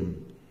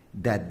claim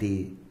that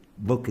the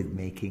book is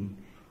making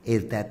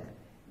is that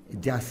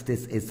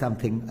justice is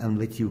something on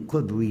which you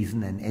could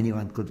reason and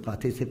anyone could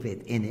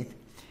participate in it,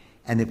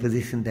 and a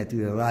position that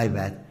you arrive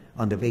at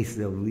on the basis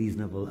of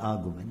reasonable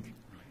argument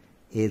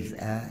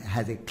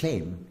has a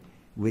claim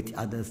which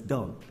others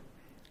don't.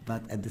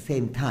 But at the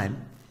same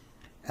time,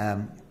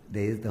 there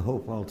is the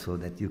hope also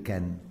that you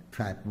can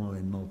trap more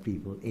and more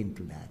people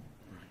into that.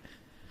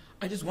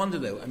 I just wonder,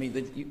 though, I mean,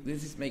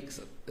 this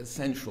makes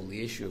central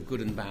the issue of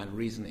good and bad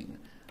reasoning.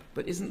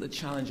 But isn't the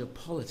challenge of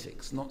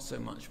politics not so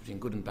much between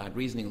good and bad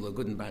reasoning, although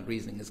good and bad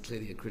reasoning is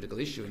clearly a critical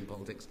issue in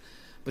politics,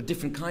 but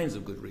different kinds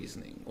of good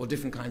reasoning or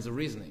different kinds of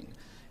reasoning?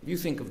 If you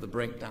think of the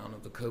breakdown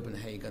of the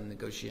Copenhagen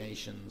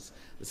negotiations,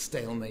 the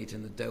stalemate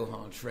in the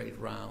Doha trade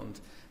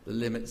round, the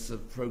limits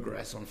of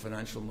progress on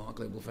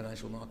global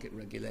financial market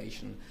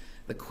regulation,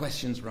 the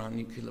questions around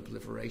nuclear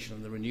proliferation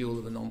and the renewal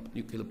of the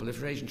non-nuclear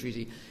proliferation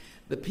treaty,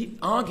 the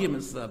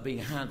arguments that are being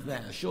had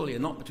there surely are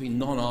not between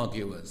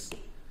non-arguers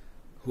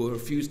who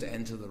refuse to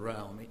enter the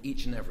realm in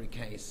each and every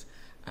case,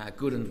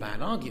 good and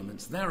bad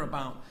arguments. They're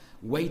about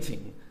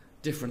weighting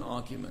different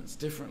arguments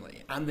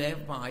differently, and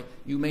thereby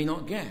you may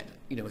not get,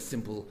 a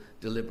simple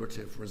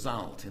deliberative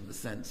result in the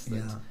sense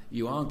that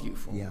you argue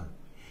for. Yeah.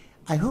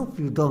 I hope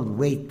you don't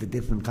weight the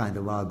different kind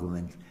of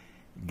arguments,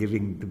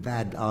 giving the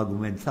bad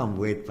argument some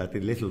weight but a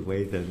little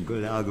weight, and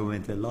good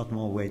arguments a lot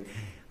more weight.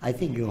 I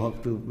think you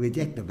have to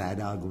reject the bad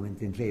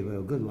argument in favor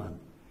of good one.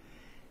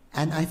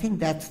 And I think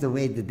that's the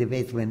way the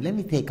debates went. Let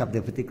me take up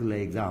the particular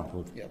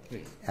examples. Yeah,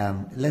 please.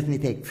 Let me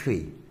take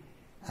three.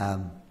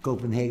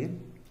 Copenhagen,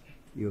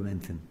 you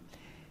mentioned.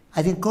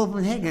 I think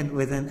Copenhagen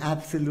was an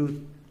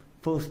absolute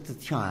poster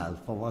child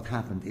for what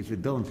happened if you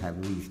don't have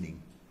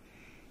reasoning.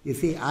 You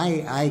see,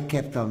 I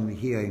kept on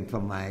hearing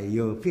from my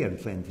European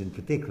friends in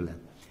particular,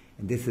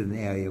 and this is an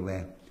area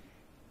where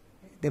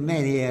there are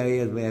many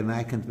areas where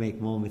Americans make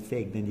more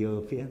mistakes than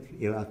Europeans,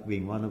 Iraq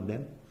being one of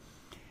them.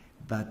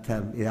 But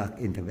Iraq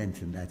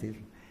intervention, that is.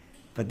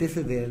 But this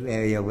is the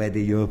area where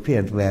the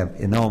Europeans were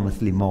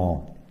enormously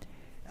more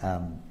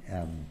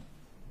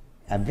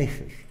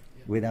ambitious,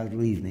 without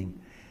reasoning.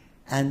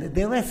 And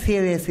there were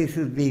serious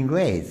issues being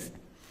raised.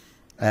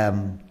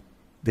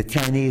 The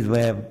Chinese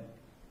were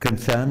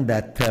concerned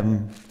that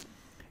the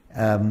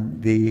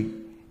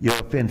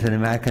Europeans and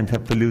Americans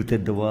have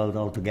polluted the world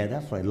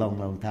altogether for a long,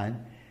 long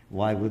time.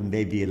 Why wouldn't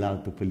they be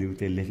allowed to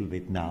pollute a little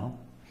bit now?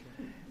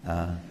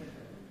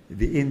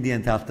 The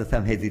Indians, after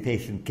some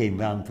hesitation, came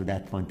round to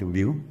that point of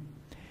view,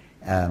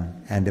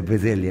 and the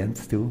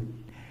Brazilians too.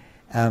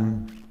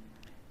 What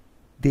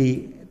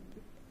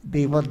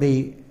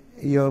the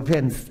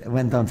Europeans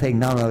went on saying,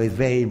 no, it's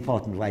very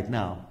important right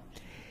now.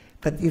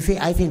 But you see,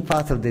 I think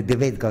part of the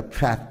debate got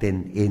trapped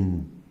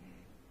in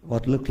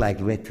what looked like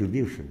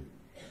retribution.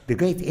 The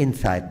great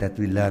insight that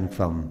we learned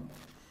from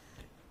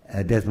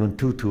Desmond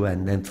Tutu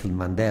and Nelson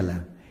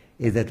Mandela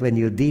is that when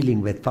you're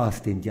dealing with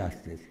past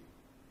injustice,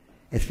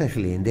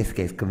 especially in this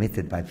case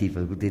committed by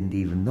people who didn't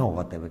even know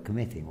what they were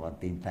committing,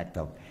 what the impact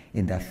of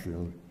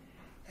industrial...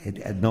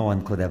 no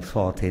one could have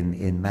thought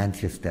in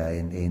Manchester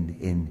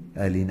in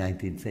early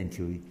 19th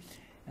century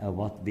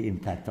what the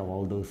impact of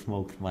all those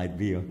smokes might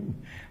be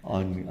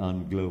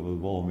on global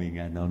warming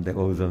and on the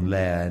ozone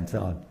layer and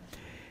so on.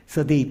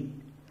 So the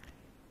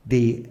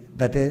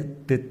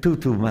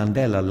Tutu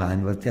Mandela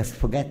line was just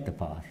forget the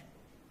past,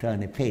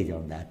 turn a page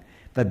on that.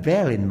 But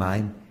bear in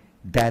mind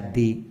that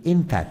the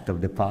impact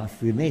of the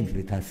past remains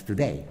with us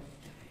today,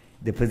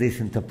 the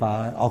positions of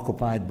power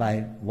occupied by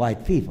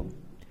white people.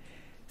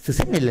 So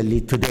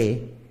similarly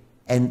today,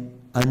 an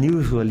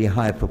unusually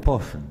high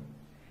proportion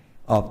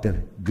of the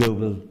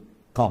global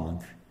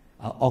commons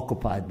are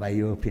occupied by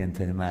Europeans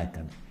and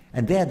Americans.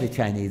 And there the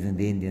Chinese and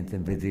the Indians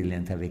and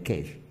Brazilians have a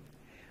case.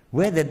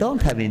 Where they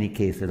don't have any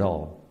case at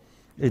all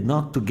is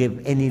not to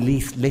give any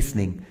least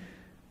listening.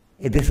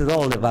 This is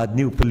all about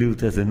new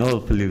polluters and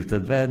old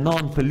polluters. There are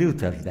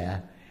non-polluters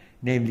there,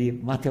 namely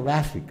much of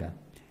Africa,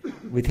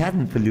 which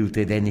hasn't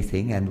polluted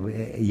anything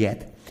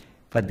yet,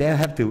 but they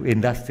have to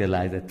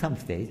industrialize at some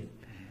stage.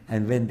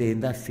 And when they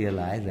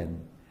industrialize,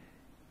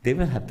 they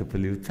will have to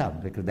pollute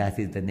some, because that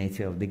is the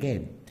nature of the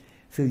game.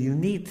 So you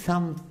need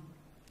some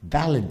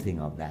balancing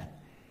of that.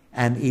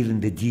 And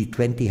even the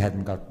G20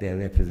 hasn't got their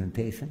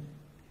representation.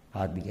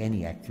 Hardly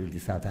any, actually.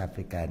 South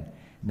Africa and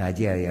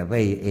Nigeria,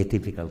 very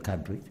atypical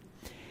countries.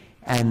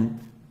 And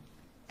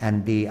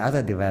the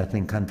other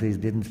developing countries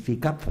didn't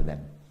speak up for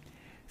them.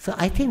 So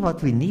I think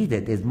what we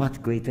needed is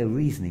much greater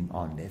reasoning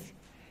on this.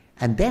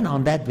 And then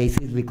on that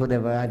basis, we could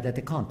have arrived at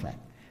a contract.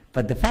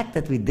 But the fact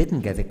that we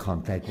didn't get a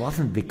contract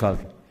wasn't because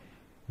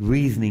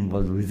reasoning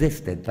was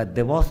resisted, but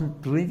there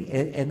wasn't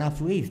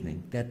enough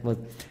reasoning. That was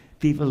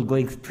people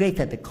going straight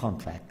at the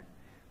contract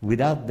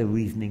without the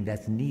reasoning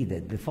that's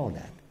needed before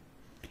that.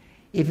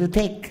 If you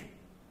take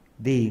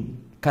the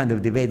kind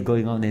of debate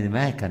going on in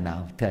America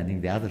now,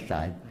 turning the other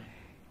side,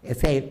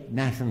 say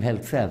National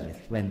Health Service,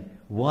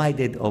 why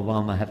did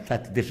Obama have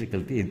such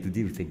difficulty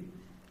introducing?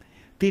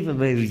 People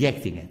were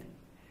rejecting it,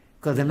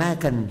 because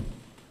Americans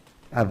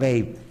are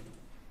very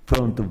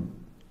prone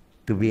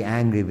to be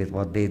angry with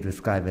what they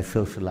describe as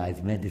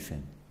socialized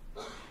medicine,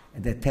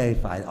 and they're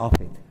terrified of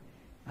it.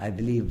 I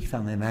believe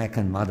some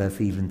American mothers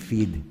even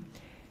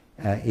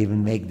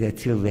make their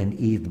children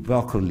eat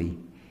broccoli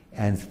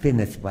and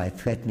spinach by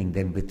threatening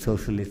them with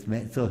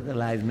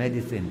socialized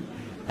medicine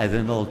as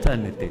an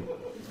alternative.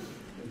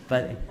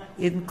 But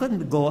it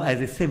couldn't go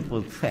as a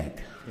simple threat.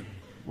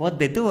 What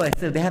they do is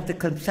they have to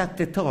construct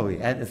a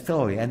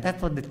story, and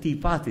that's what the Tea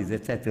Parties,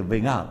 etc.,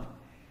 bring up.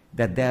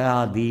 That there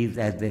are these,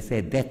 as they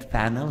say, death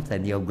panels,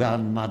 and your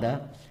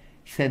grandmother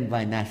sent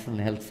by National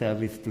Health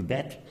Service to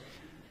death,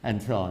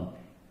 and so on.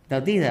 Now,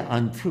 these are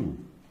untrue,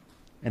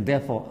 and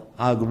therefore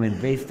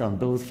arguments based on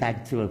those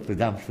factual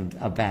presumptions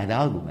are bad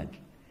arguments.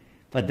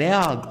 But there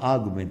are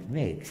arguments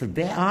made. So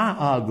there are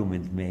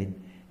arguments made.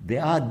 They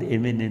are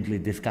eminently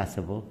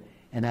discussable,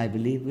 and I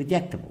believe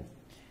rejectable.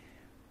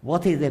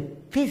 What is a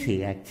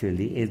pity,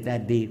 actually, is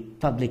that the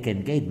public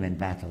engagement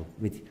battle,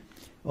 which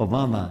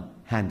Obama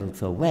handled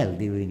so well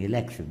during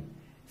election,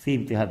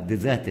 seemed to have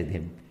deserted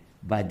him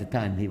by the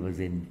time he was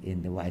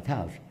in the White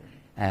House.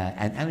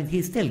 And I mean,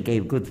 he still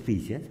gave good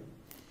speeches,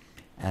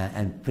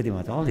 and pretty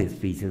much all his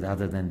speeches,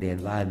 other than the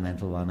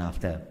environmental one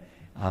after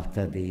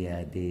the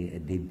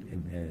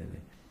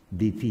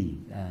BP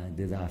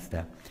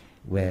disaster,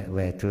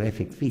 were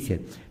terrific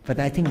speeches. But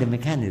I think the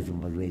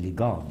mechanism was really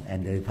gone,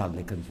 and the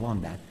Republicans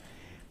won that.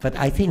 But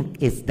I think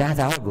it's that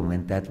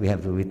argument that we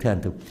have to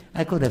return to.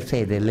 I could have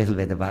said a little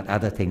bit about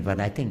other things, but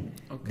I think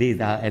these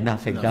are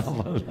enough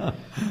examples. I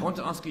want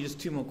to ask you just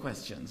two more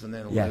questions, and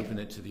then we'll open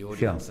it to the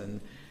audience. Sure.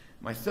 And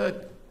my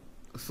third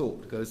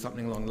thought goes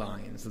something along the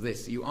lines of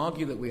this. You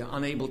argue that we are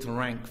unable to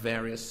rank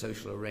various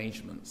social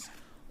arrangements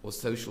or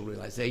social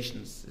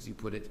realizations, as you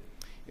put it,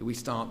 if we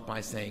start by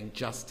saying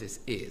justice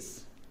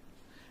is.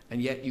 And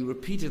yet you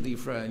repeatedly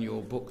refer in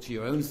your book to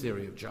your own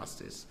theory of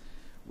justice,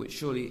 which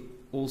surely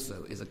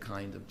also is a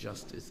kind of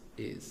justice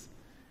is.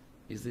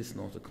 Is this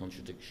not a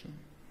contradiction?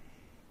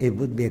 It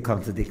would be a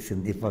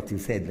contradiction if what you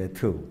said were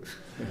true.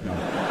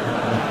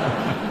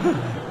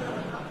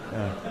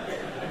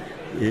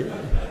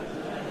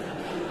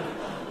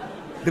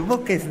 The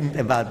book isn't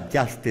about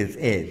justice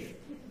is.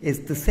 It's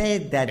to say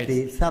that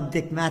the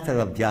subject matter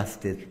of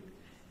justice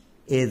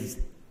is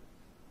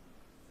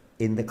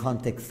in the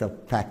context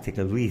of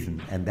practical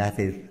reason, and that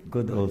is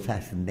good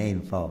old-fashioned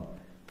name for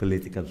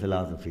political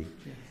philosophy.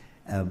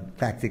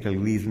 Practical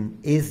reason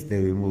is the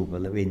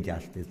removal of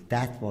injustice.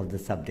 That's what the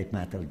subject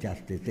matter of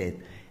justice is.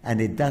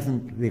 And it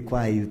doesn't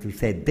require you to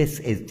say this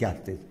is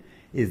justice.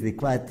 It's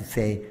required to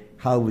say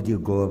how would you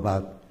go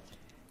about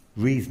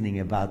reasoning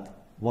about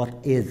what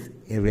is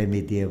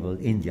irremediable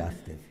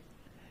injustice.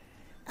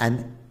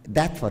 And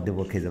that's what the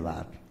book is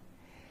about.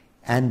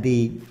 And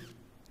the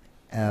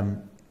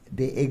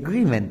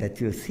agreement that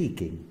you're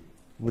seeking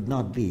would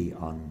not be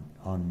on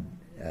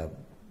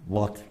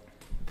what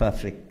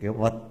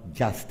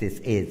justice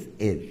is.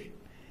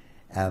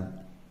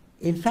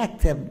 In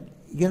fact,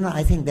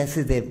 I think this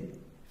is a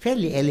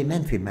fairly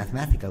elementary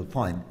mathematical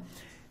point,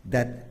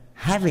 that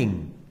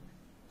having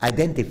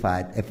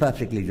identified a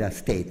perfectly just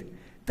state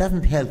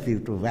doesn't help you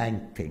to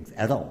rank things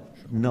at all.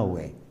 No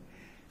way.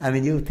 I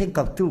mean, you think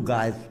of two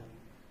guys,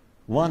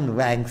 one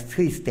ranks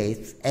 3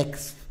 states,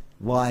 X,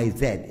 Y,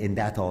 Z, in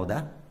that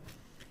order,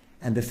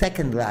 and the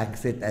second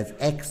ranks it as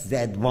X,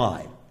 Z,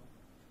 Y.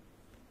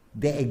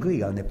 They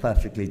agree on a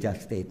perfectly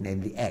just state,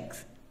 namely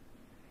X.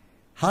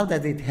 How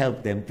does it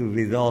help them to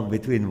resolve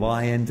between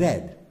Y and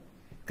Z?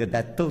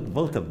 Because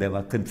both of them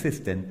are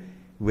consistent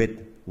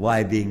with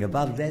Y being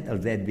above Z or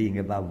Z being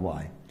above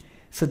Y.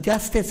 So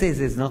justice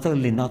is not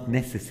only not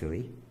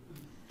necessary,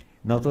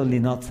 not only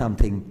not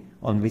something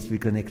on which we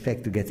can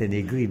expect to get an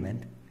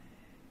agreement,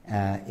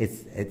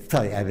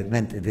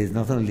 it is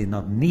not only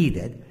not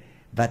needed,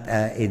 but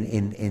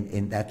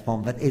in that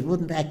form, but it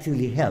wouldn't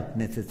actually help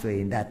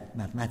necessarily in that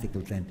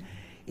mathematical sense.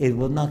 It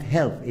would not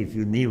help if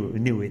you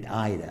knew it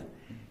either.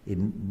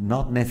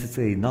 Not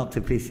necessary, not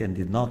sufficient,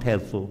 is not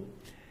helpful.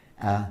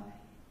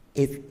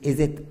 Is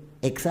it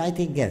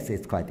exciting? Yes,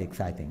 it's quite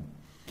exciting.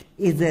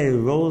 Is there a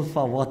role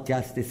for what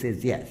justice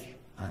is? Yes,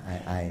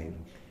 I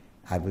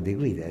would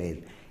agree there is.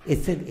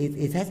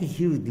 It has a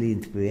hugely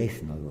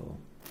inspirational role.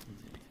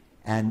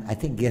 And I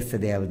think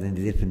yesterday I was in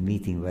a different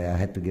meeting where I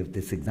had to give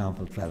this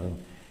example, so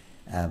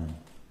I will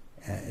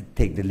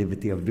take the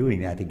liberty of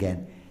doing that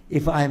again.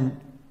 If I'm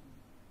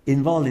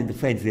involved in the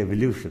French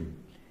Revolution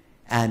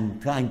and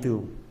trying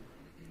to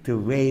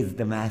raise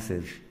the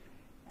masses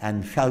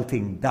and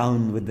shouting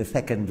down with the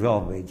second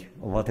drawbridge,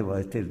 or whatever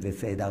it is they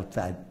said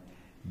outside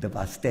the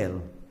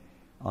Bastille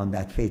on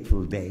that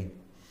fateful day,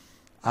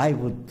 I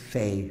would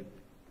say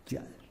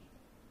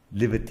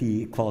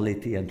liberty,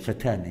 equality, and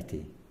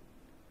fraternity,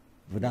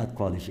 without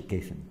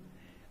qualification.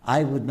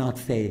 I would not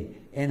say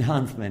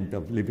enhancement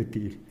of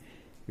liberty,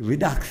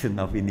 reduction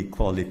of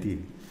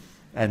inequality,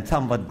 and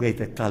somewhat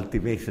greater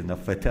cultivation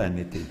of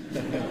fraternity.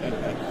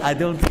 I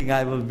don't think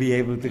I will be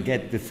able to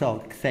get the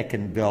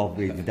second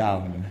drawbridge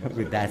down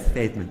with that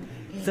statement.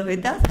 So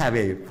it does have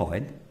a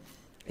point.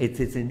 It's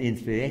an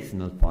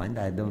inspirational point.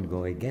 I don't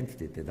go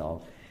against it at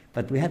all.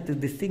 But we have to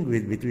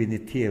distinguish between a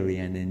theory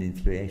and an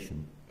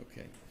inspiration.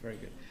 Okay, very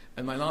good.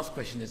 And my last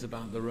question is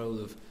about the role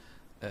of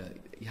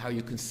how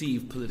you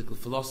conceive political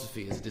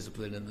philosophy as a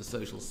discipline in the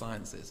social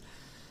sciences.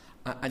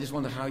 I just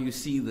wonder how you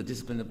see the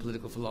discipline of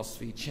political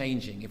philosophy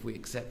changing if we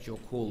accept your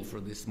call for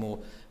this more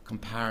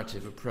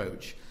comparative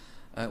approach.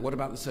 What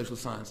about the social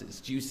sciences?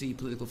 Do you see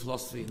political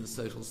philosophy in the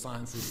social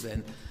sciences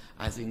then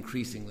as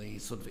increasingly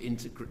sort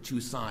of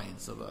two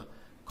sides of a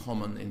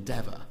common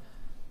endeavour?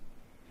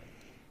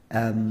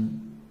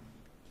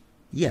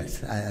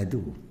 Yes, I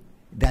do.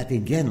 That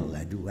in general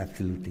I do,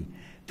 absolutely.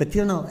 But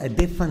you know,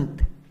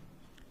 different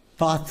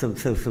parts of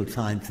social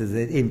sciences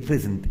are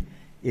imprisoned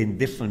in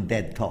different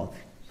dead thoughts.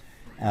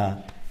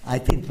 I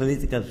think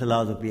political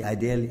philosophy,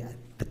 ideally,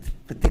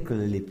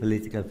 particularly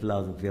political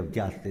philosophy of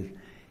justice,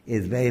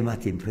 is very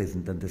much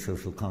imprisoned in the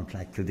social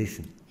contract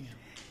tradition. Yeah.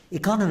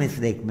 Economists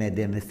make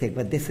their mistake,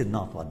 but this is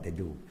not what they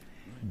do.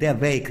 They're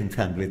very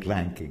concerned with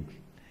rankings,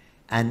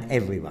 and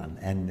everyone,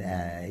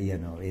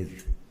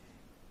 is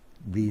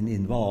being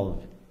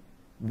involved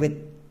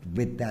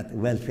with that.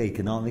 Welfare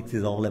economics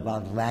is all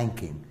about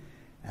ranking.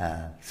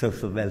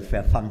 Social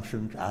welfare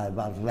functions are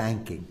about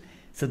ranking.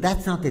 So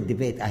that's not a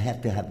debate I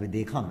have to have with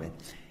the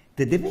economists.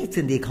 The debates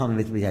in the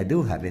economists which I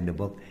do have in the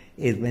book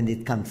is when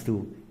it comes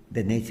to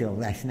the nature of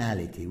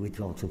rationality, which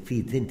also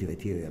feeds into a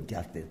theory of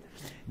justice.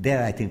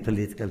 There I think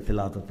political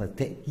philosophers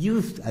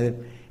I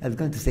was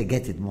going to say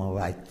get it more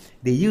right.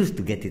 They used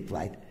to get it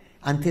right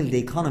until the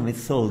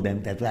economists sold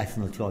them that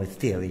rational choice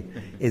theory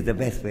is the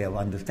best way of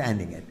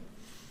understanding it.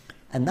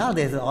 And now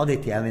there's an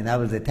oddity. I mean, I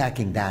was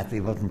attacking that. It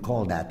wasn't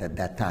called that at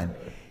that time.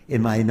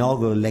 In my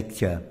inaugural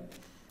lecture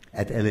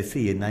at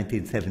LSE in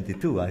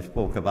 1972, I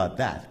spoke about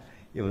that.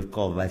 It was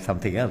called by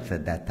something else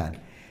at that time.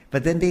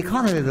 But then the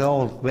economists are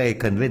all very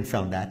convinced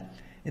on that.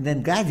 And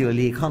then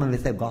gradually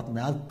economists have got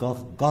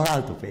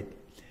out of it,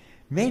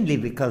 mainly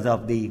because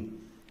of the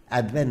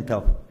advent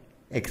of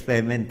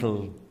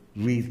experimental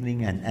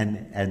reasoning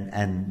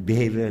and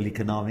behavioral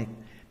economics.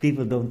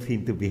 People don't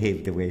seem to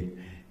behave the way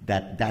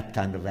that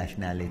kind of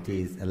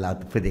rationality is allowed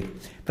to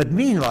predict. But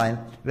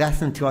meanwhile,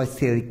 rational choice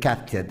theory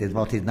captured is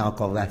what is now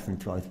called rational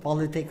choice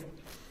politics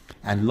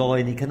and law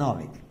in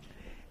economics.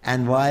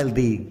 And while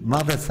the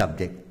mother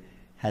subject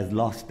has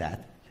lost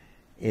that,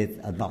 it's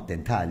not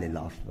entirely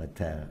lost,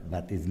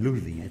 but is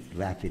losing it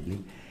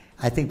rapidly,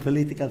 I think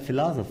political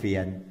philosophy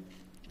and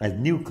as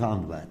new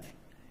converts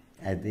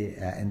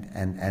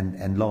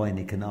and law in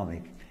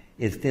economics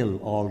is still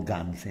all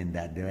guns in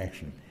that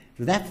direction.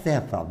 So that's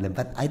their problem.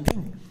 But I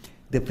think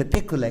the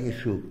particular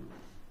issue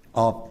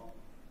of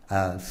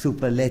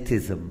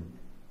superlativism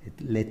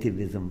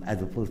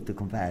as opposed to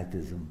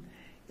comparativism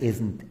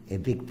isn't a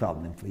big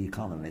problem for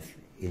economists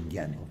in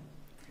general.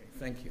 Okay,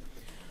 thank you.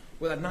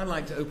 Well, I'd now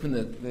like to open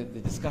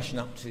the discussion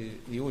up to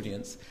the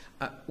audience.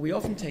 We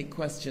often take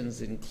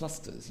questions in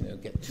clusters,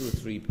 get 2 or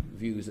 3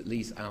 views at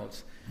least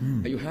out.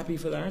 Are you happy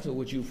for that, or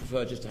would you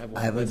prefer just to have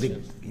one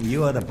question?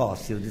 You are the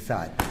boss, you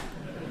decide.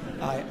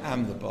 I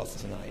am the boss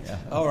tonight. Yeah.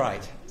 All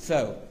right,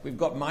 so we've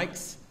got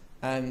mics,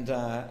 and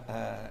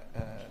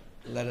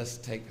let us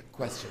take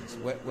questions.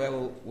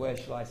 Where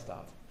shall I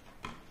start?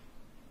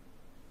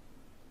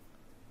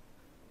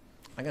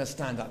 I'm going to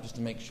stand up just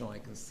to make sure I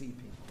can see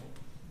people.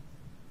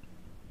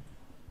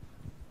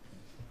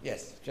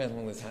 Yes,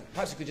 gentleman with his hand.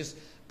 Perhaps you could just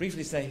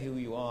briefly say who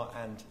you are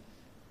and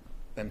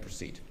then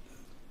proceed.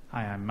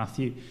 Hi, I'm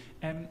Matthew.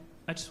 I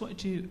just wanted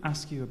to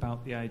ask you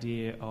about the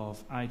idea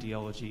of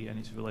ideology and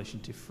its relation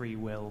to free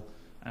will.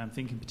 And I'm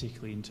thinking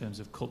particularly in terms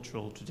of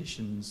cultural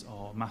traditions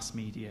or mass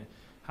media.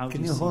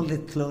 Can you hold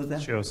it closer?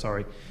 Sure,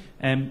 sorry.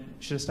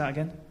 Should I start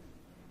again?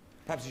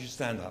 Perhaps you should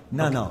stand up.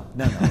 No.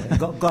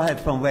 Go ahead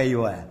from where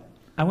you are.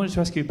 I wanted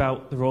to ask you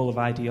about the role of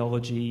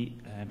ideology,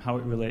 how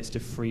it relates to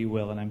free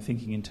will, and I'm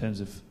thinking in terms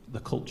of the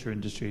culture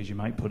industry, as you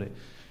might put it.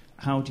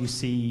 How do you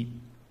see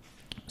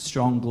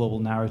strong global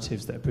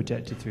narratives that are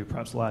projected through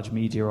perhaps large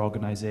media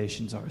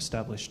organisations or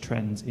established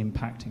trends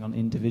impacting on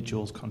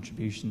individuals'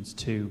 contributions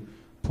to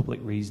public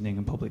reasoning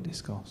and public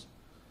discourse?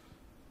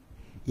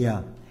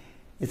 Yeah,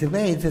 it's a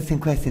very interesting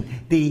question.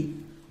 The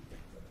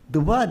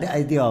word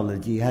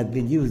ideology has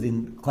been used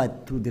in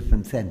quite 2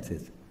 different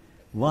senses.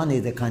 One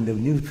is a kind of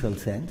neutral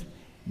sense,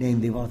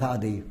 namely what are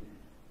the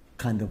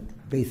kind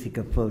of basic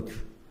approach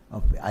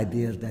of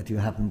ideas that you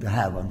happen to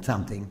have on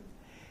something.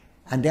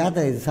 And the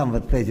other is a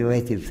somewhat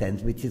pejorative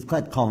sense, which is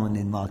quite common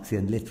in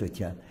Marxian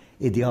literature.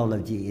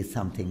 Ideology is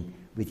something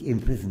which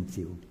imprisons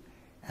you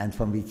and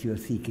from which you are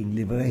seeking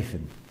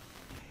liberation.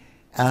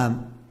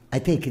 I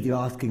take it you're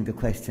asking the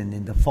question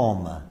in the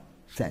former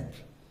sense,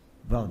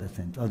 broader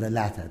sense, or the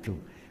latter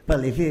too.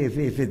 Well, if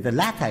it's the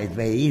latter, it's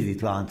very easy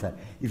to answer.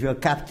 If you're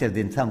captured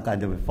in some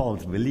kind of a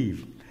false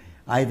belief,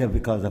 either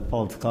because of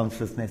false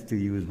consciousness, to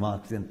use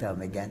Marxian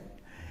term again,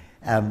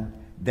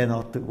 then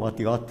what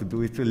you ought to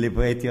do is to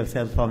liberate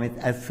yourself from it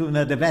as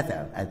sooner the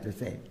better, I have to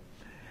say.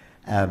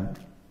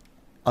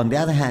 On the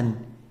other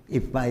hand,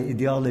 if by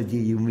ideology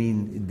you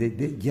mean the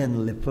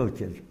general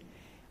approaches,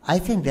 I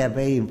think they're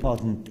very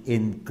important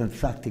in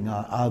constructing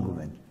our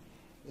argument,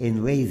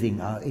 in raising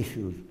our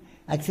issues.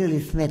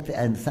 Actually, Smith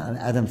and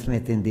Adam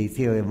Smith in the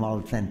Theory of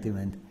Moral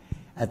Sentiment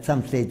at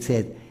some stage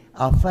said,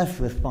 our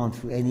first response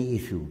to any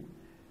issue,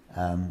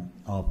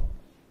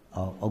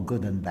 or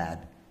good and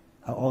bad,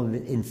 are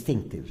always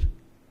instinctive.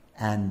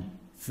 And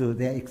to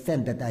the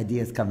extent that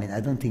ideas come in, I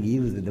don't think he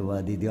uses the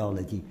word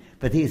ideology,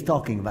 but he is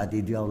talking about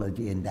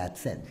ideology in that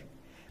sense.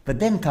 But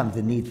then comes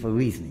the need for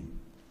reasoning.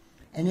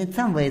 And in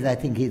some ways, I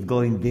think he's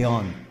going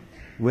beyond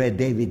where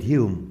David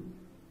Hume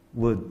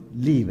would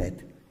leave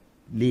it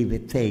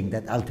saying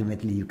that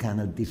ultimately you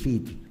cannot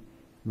defeat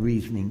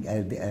reasoning,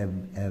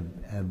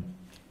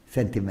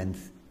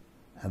 sentiments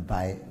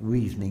by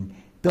reasoning.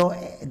 Though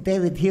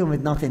David Hume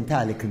is not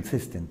entirely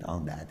consistent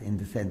on that, in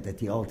the sense that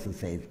he also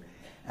says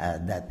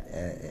that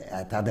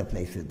at other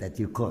places that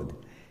you could.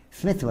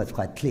 Smith was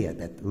quite clear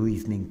that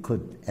reasoning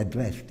could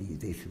address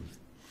these issues.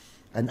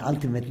 And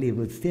ultimately it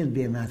would still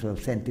be a matter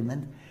of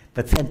sentiment,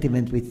 but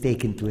sentiment which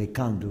take into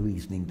account the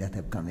reasoning that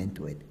have come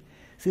into it.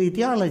 So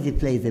ideology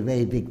plays a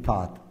very big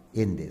part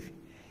in this.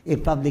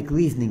 If public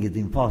reasoning is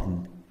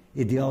important,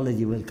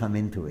 ideology will come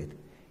into it.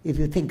 If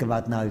you think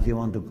about now, if you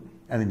want to,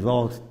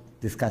 Rawls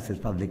discusses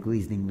public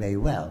reasoning very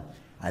well.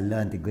 I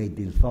learned a great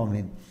deal from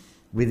him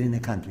within a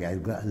country. I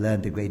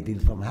learned a great deal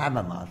from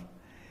Habermas.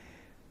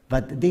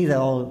 But these are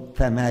all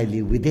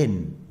primarily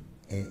within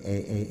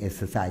a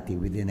society,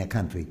 within a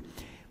country.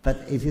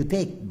 But if you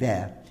take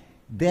there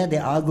the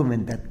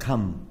argument that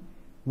come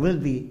will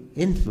be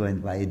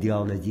influenced by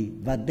ideology,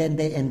 but then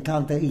they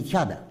encounter each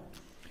other.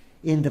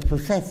 In the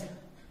process,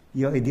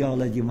 your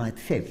ideology might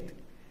shift.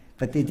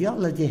 But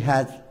ideology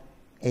has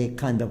a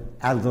kind of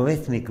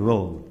algorithmic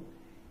role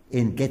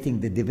in getting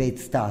the debate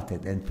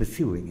started and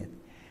pursuing it.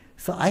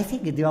 So I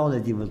think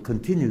ideology will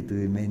continue to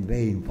remain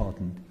very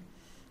important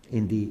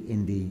in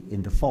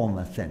the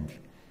former sense,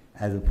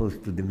 as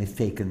opposed to the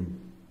mistaken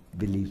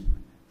belief,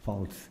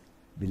 false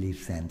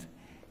belief sense.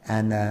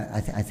 And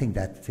I think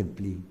that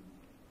simply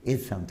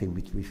is something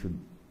which we should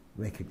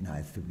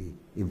recognize to be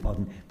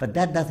important. But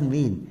that doesn't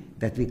mean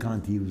that we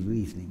can't use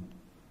reasoning.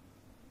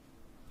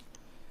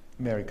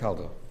 Mary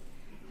Calder.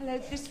 Hello,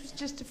 this was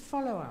just a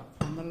follow-up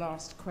on the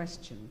last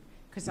question.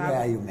 Where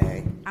are you,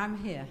 Mary? I'm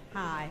here.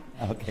 Hi.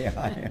 Okay,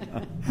 hi.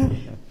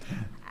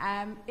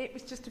 It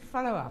was just a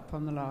follow-up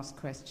on the last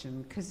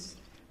question, because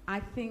I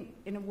think,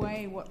 in a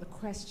way, what the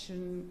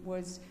question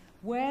was,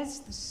 where's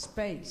the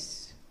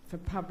space for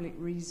public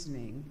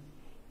reasoning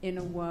in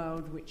a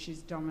world which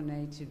is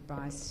dominated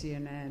by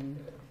CNN,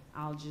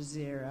 Al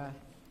Jazeera,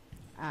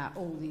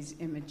 all these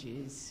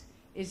images?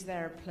 Is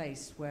there a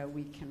place where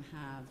we can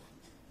have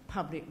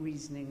public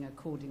reasoning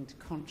according to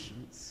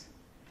conscience?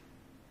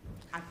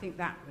 I think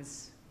that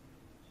was...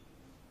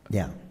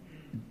 Yeah.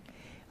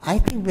 I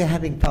think we're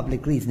having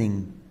public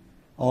reasoning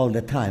all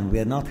the time.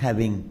 We're not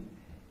having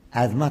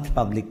as much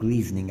public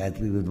reasoning as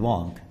we would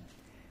want.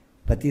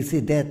 But you see,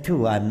 there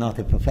too, I'm not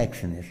a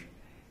perfectionist.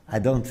 I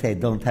don't say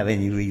don't have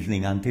any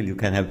reasoning until you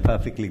can have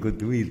perfectly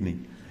good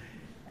reasoning.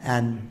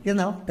 And, you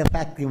know, the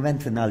fact you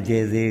mentioned Al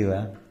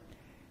Jazeera,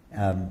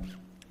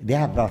 they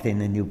have brought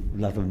in a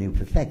lot of new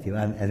perspective.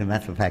 As a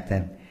matter of fact,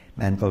 a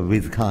man called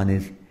Riz Khan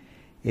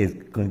is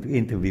going to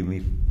interview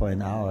me for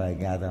an hour, I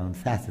gather, on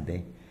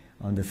Saturday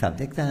on the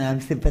subject, and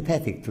I'm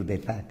sympathetic to the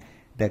fact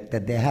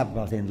that they have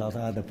brought in a lot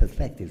of other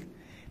perspectives.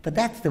 But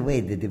that's the way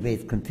the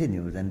debate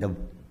continues, and the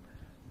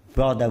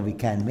broader we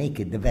can make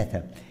it, the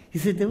better. You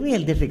see, the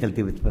real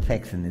difficulty with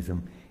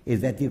perfectionism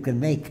is that you can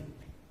make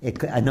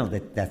I know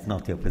that that's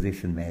not your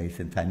position, Mary,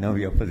 since I know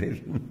your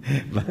position,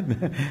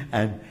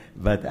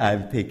 but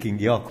I'm taking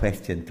your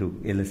question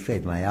to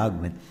illustrate my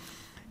argument,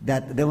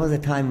 that there was a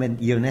time when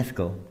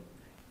UNESCO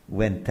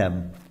went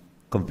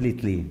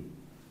completely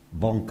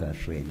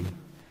bonkers, really.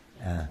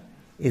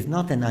 It's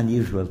not an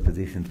unusual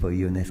position for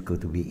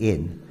UNESCO to be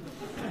in,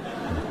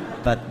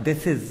 but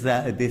this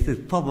is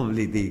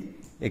probably the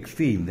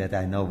extreme that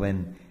I know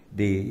when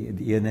the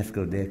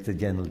UNESCO Director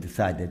General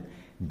decided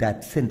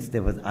that since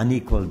there was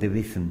unequal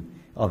division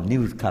of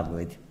news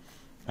coverage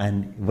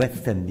and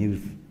Western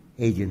news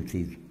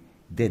agencies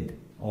did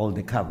all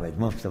the coverage,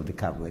 most of the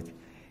coverage,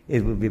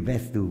 it would be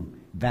best to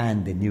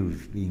ban the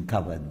news being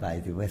covered by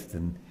the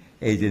Western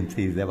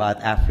agencies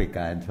about Africa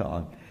and so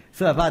on.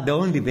 So about the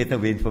only bit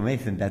of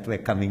information that were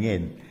coming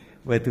in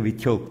were to be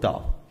choked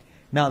off.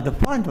 Now the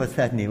point was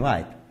certainly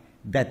right,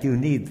 that you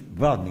need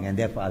broadening, and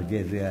therefore Al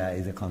Jazeera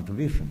is a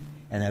contribution,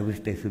 and I wish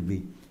there should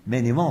be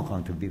many more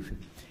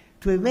contributions.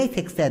 To a great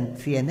extent,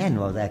 CNN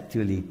was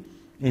actually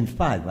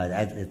inspired by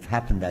that. It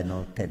happened, I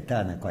know Ted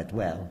Turner quite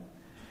well,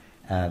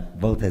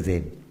 both as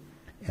an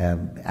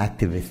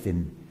activist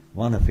in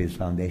one of his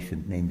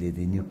foundations, namely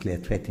the Nuclear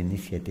Threat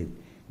Initiative,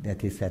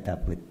 that he set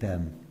up with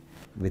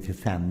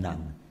Sam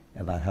Nunn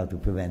about how to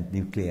prevent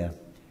nuclear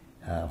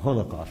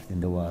holocaust in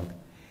the world.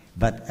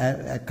 But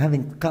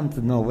having come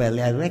to know, well,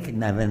 I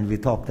recognize when we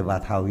talked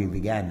about how he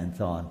began and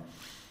so on,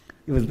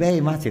 it was very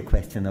much a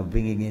question of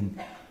bringing in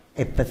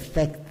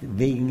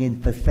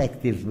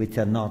perspectives which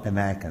are not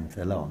Americans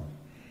alone.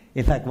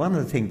 In fact, one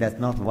of the things that's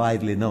not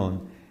widely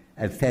known,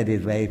 as Ted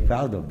is very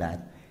proud of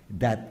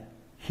that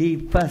he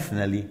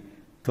personally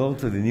told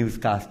to the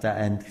newscaster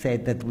and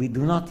said that we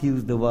do not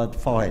use the word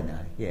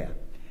foreigner here,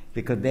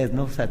 because there's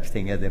no such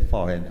thing as a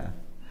foreigner.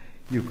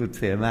 You could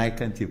say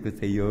Americans, you could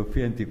say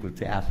Europeans, you could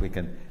say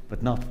African,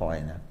 but not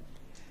foreigner.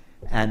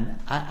 And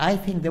I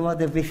think there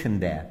was a vision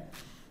there.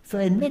 So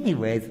in many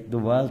ways, the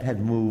world has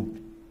moved,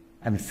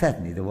 and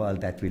certainly the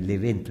world that we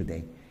live in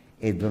today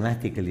is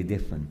dramatically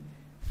different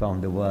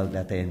from the world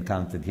that I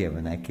encountered here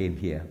when I came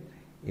here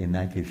in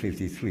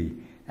 1953,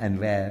 and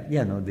where,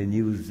 you know, the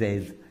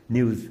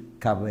news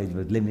coverage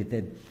was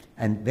limited,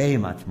 and very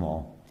much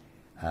more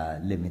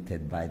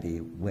limited by the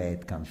where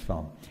it comes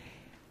from.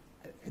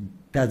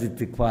 Does it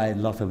require a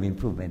lot of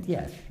improvement?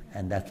 Yes,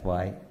 and that's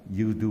why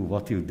you do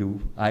what you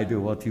do, I do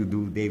what you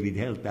do, David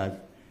Hill does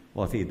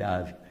what he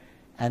does.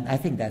 And I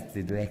think that's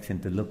the direction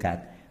to look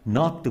at,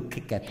 not to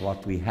kick at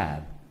what we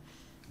have,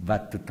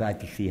 but to try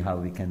to see how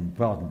we can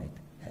broaden it,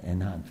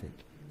 enhance it.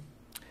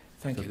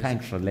 Thank you.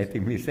 Thanks for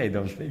letting me say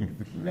those things.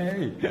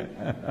 Mary.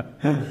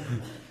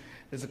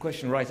 There's a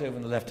question right over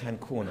in the left-hand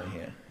corner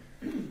here.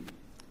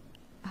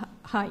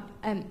 Hi,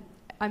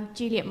 I'm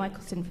Juliet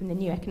Michelson from the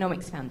New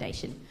Economics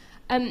Foundation.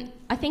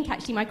 I think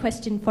actually my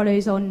question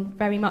follows on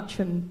very much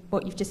from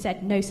what you've just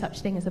said, no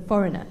such thing as a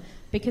foreigner,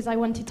 because I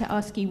wanted to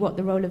ask you what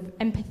the role of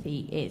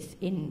empathy is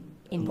in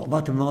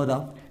what the mode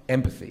of?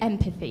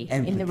 Empathy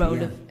in the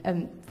role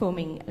of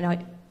forming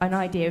an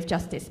idea of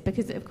justice,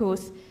 because of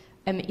course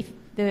if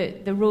the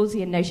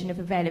Rawlsian notion of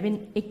a veil of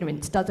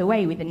ignorance does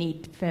away with the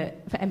need for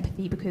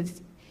empathy,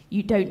 because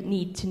you don't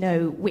need to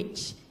know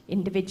which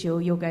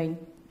individual you're going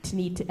to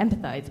need to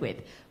empathise with,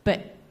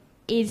 but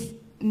is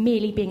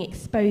merely being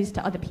exposed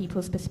to other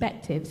people's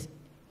perspectives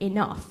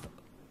enough?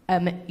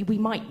 We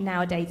might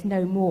nowadays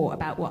know more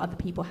about what other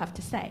people have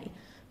to say,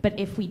 but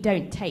if we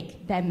don't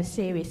take them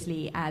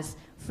seriously as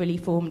fully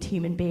formed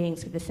human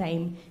beings with the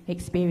same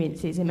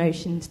experiences,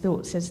 emotions,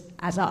 thoughts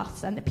as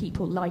us and the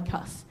people like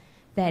us,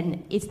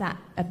 then is that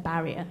a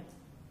barrier?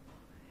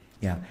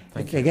 Yeah,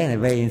 it's again a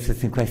very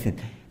interesting question.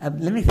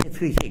 Let me say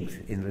three things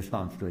in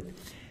response to it.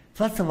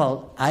 First of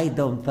all, I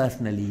don't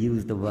personally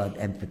use the word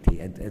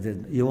empathy.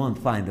 You won't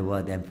find the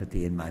word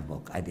empathy in my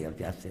book, Idea of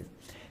Justice,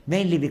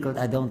 mainly because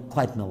I don't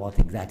quite know what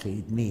exactly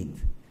it means.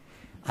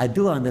 I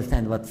do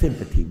understand what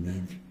sympathy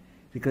means,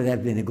 because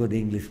that's been a good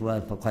English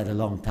word for quite a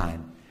long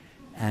time,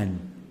 and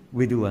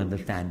we do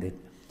understand it.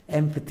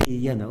 Empathy,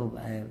 you know,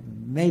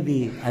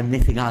 maybe I'm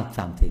missing out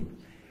something,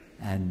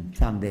 and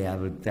someday I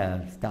would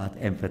start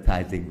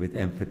empathizing with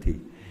empathy.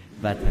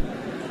 But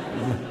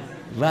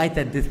right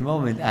at this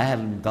moment, I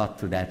haven't got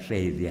to that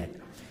phase yet.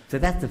 So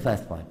that's the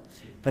first point.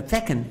 But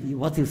second,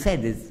 what you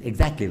said is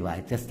exactly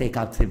right. Just take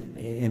out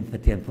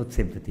empathy and put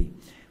sympathy.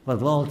 What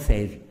Rawls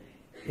says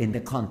in the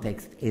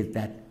context is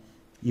that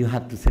you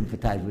have to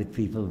sympathize with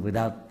people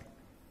without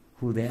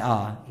who they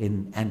are,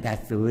 and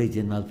that's the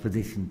original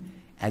position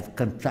as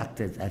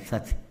constructed as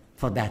such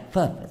for that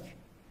purpose.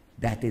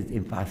 That is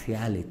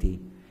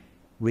impartiality,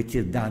 which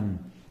is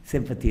done.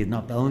 Sympathy is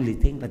not the only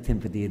thing, but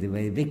sympathy is a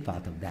very big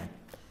part of that.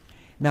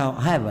 Now,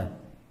 however,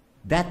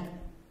 that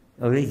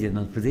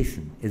original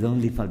position is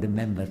only for the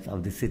members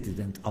of the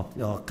citizens of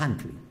your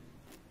country.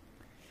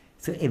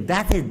 So if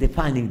that is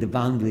defining the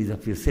boundaries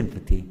of your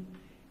sympathy,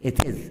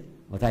 it is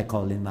what I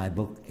call in my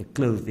book a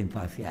closed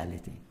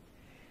impartiality.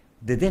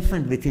 The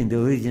difference between the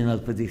original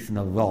position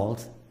of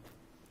Rawls,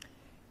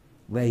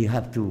 where you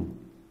have to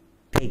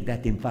take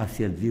that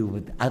impartial view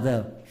with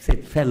other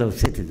fellow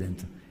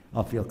citizens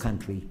of your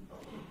country,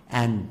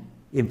 and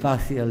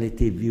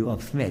impartiality view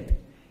of Smith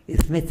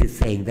is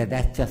saying that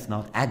that's just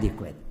not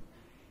adequate.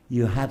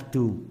 You have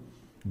to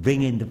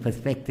bring in the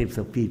perspectives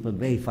of people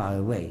very far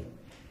away.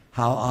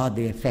 How are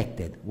they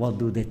affected? What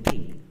do they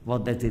think?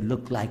 What does it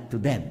look like to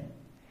them?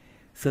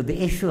 So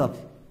the issue of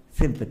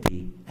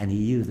sympathy, and he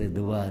uses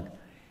the word,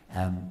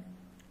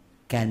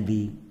 can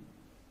be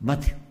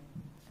much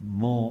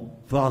more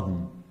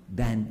broadened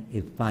than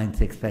it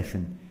finds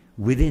expression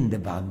within the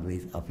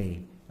boundaries of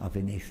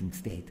a nation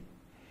state.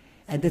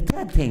 And the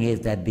third thing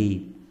is that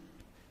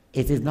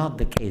it is not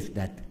the case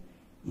that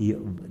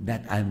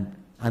I'm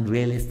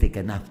unrealistic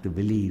enough to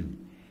believe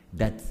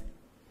that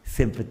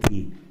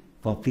sympathy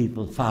for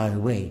people far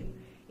away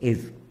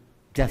is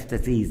just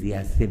as easy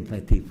as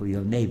sympathy for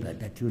your neighbor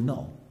that you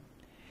know.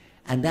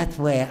 And that's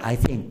where I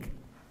think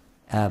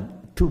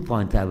 2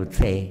 points I would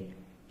say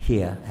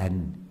here,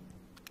 and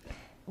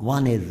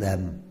one is,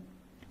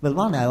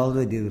 one I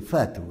already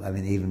referred to, I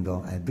mean, even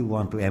though I do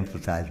want to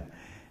emphasize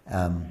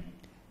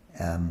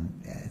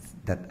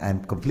that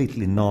I'm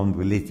completely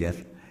non-religious.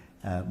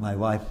 My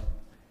wife,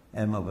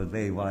 Emma, was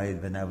very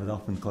worried when I was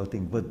often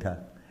quoting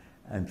Buddha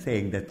and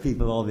saying that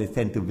people always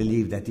tend to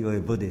believe that you're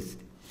a Buddhist.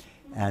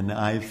 And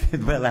I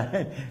said, well,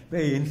 I'm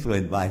very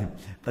influenced by him.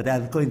 But I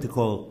was going to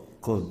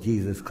quote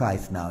Jesus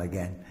Christ now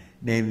again,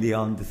 namely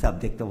on the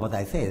subject of what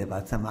I said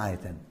about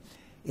Samaritan.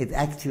 It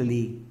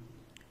actually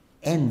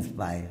ends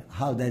by,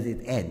 how does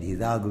it end?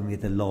 He's arguing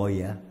with a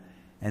lawyer,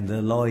 and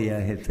the lawyer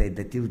has said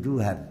that you do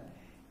have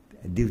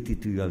a duty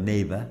to your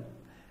neighbor,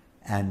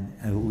 and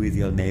who is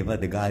your neighbor?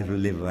 The guys who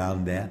live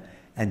around there.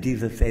 And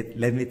Jesus said,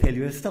 let me tell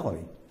you a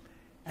story.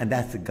 And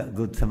that's a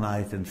good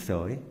Samaritan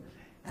story,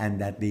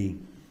 and that the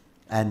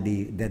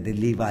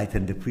Levite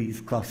and the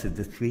priest crosses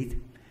the street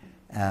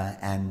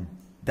and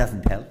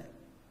doesn't help.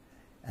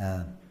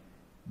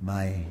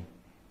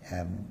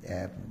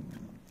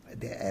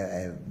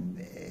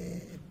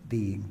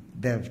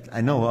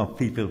 I know of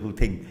people who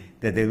think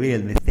that the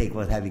real mistake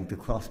was having to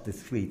cross the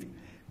street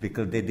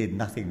because they did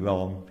nothing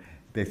wrong.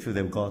 They should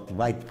have got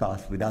right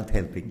past without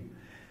helping.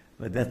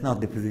 But that's not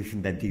the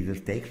position that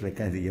Jesus takes,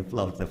 because he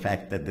applauds the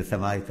fact that the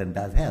Samaritan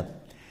does help.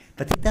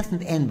 But it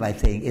doesn't end by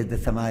saying, is the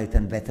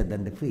Samaritan better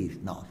than the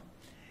priest? No.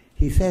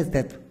 He says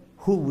that,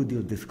 who would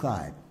you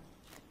describe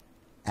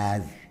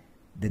as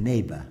the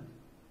neighbor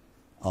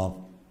of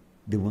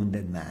the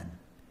wounded man?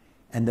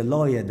 And the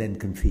lawyer then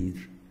concedes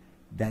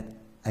that,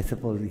 I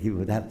suppose he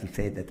would have to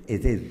say that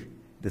it is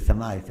the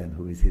Samaritan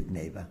who is his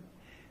neighbor,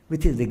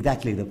 which is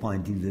exactly the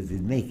point Jesus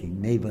is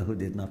making.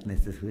 Neighborhood is not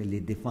necessarily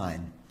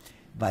defined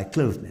by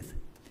closeness.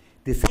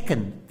 The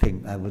second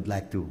thing I would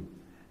like to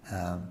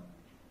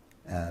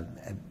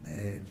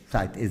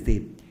cite is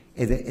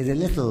a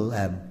little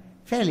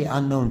fairly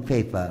unknown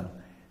paper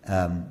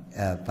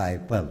by,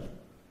 well,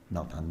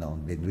 not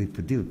unknown, been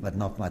reproduced, but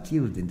not much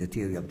used in the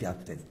theory of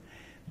justice,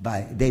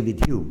 by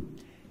David Hume,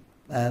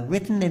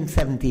 written in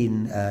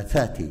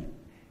 1730,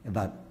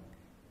 about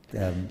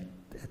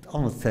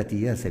almost 30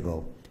 years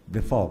ago,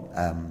 before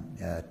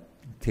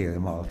theory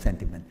of moral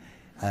sentiment,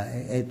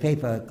 a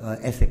paper,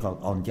 essay called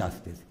On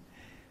Justice,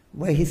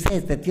 where he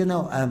says that,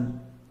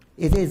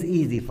 it is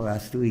easy for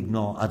us to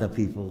ignore other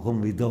people whom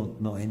we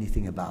don't know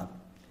anything about.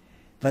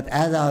 But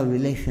as our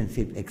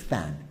relationship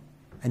expand,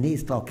 and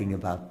he's talking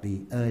about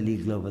the early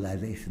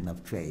globalization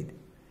of trade,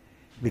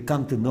 we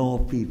come to know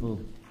people,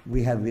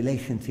 we have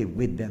relationship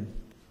with them,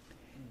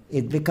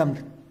 it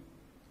becomes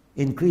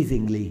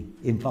increasingly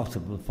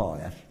impossible for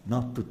us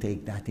not to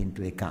take that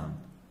into account.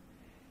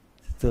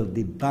 So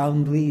the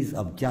boundaries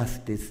of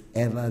justice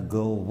ever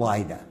go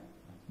wider.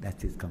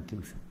 That's his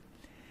conclusion.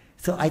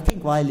 So I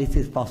think while it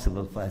is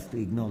possible for us to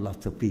ignore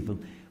lots of people,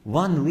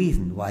 one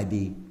reason why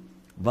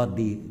what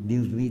the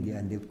news media,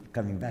 and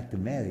coming back to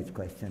Mary's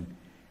question,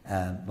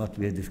 what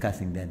we are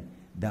discussing then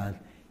does,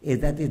 is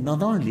that it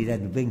not only that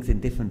it brings in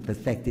different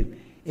perspective,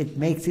 it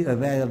makes you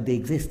aware of the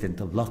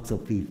existence of lots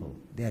of people,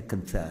 their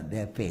concern,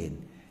 their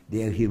pain,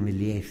 their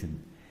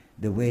humiliation,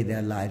 the way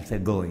their lives are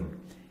going.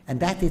 And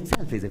that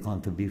itself is a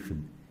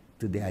contribution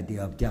to the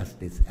idea of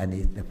justice and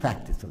is the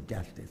practice of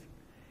justice.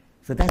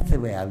 So that's the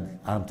way I'll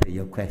answer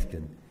your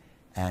question.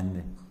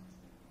 And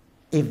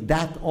if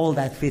all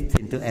that fits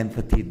into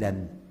empathy,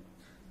 then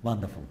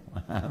wonderful.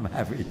 I'm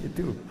happy to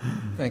do.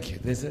 Thank you.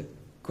 There's a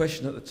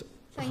question at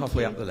the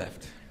halfway up the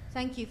left.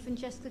 Thank you.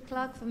 Francesca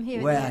Clark from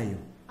here. Where are you?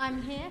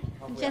 I'm here.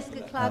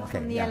 Francesca Clark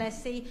from the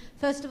LSE.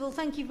 First of all,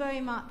 thank you very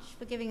much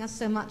for giving us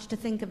so much to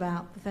think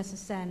about, Professor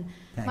Sen.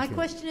 My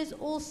question is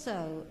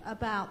also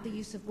about the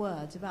use of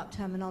words, about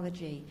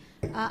terminology.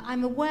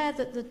 I'm aware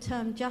that the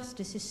term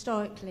justice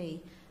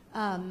historically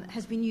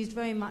has been used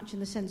very much in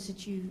the sense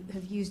that you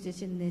have used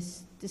it in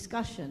this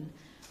discussion.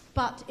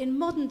 But in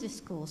modern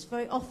discourse,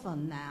 very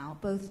often now,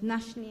 both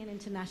nationally and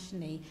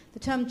internationally, the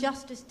term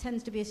justice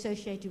tends to be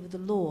associated with the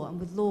law and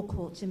with law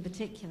courts in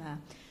particular.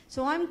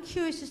 So I'm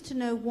curious as to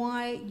know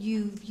why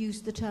you've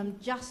used the term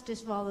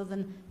justice rather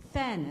than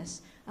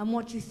fairness, and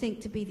what you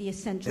think to be the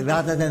essential...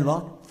 Rather than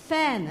what?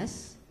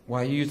 Fairness.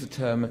 Why you use the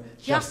term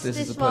justice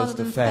as opposed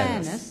to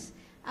fairness.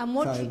 And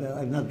what Sorry,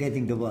 I'm not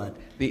getting the word.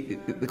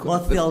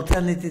 What's the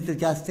alternative to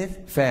justice?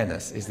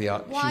 Fairness is the...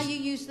 Why you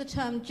use the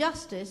term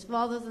justice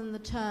rather than the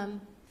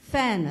term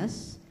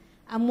fairness,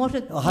 and what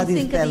do how do you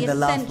think spell are the the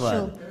last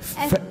essential...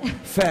 word?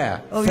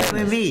 Fair. Oh, you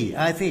mean me?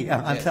 I see.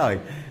 I'm sorry.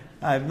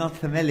 I'm not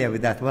familiar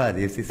with that word.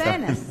 You see,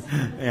 fairness.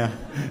 Yeah.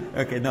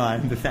 Okay, no, I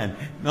understand.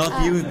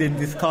 Not used in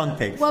this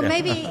context. Well,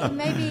 maybe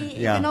if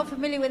you're not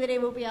familiar with it,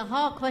 it will be a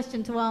hard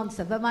question to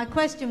answer. But my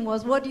question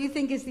was, what do you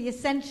think is the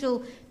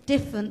essential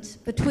difference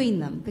between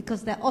them?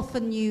 Because they're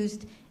often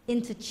used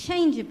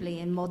interchangeably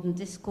in modern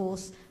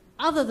discourse,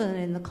 other than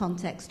in the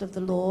context of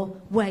the law,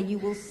 where you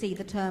will see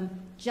the term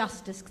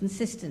justice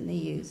consistently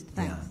used.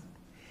 Thanks.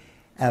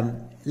 Yeah.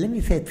 Let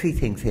me say three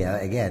things here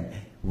again.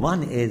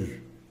 One is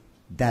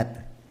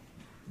that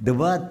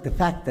the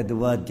fact that the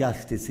word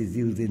justice is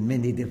used in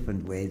many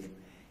different ways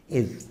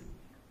is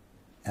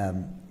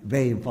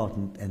very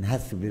important and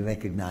has to be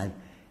recognized.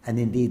 And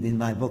indeed, in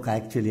my book, I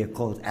actually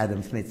quote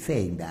Adam Smith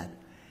saying that.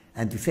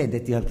 And to say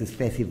that you have to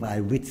specify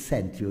which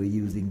sense you're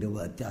using the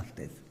word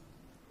justice.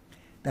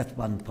 That's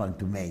one point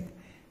to make.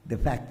 The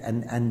fact,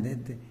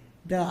 and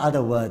there are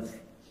other words.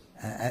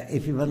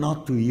 If you were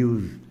not to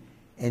use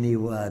any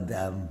word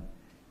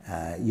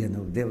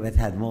they would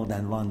have more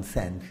than 1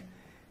 cent,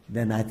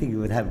 then I think you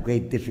would have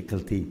great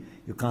difficulty.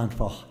 You can't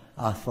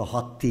ask for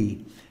hot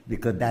tea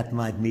because that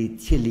might mean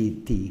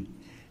chilly tea.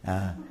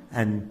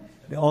 And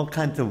all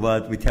kinds of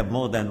words which have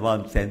more than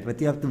 1 cent,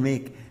 but you have to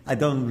make, I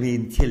don't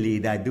mean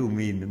chilly, I do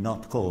mean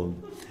not cold.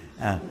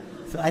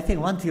 So I think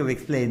once you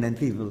explain, then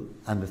people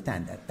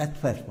understand that. That's the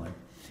first point.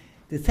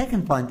 The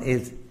second point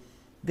is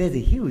there's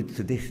a huge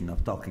tradition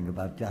of talking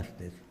about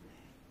justice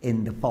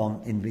in the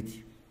form in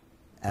which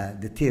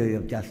the theory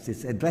of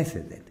justice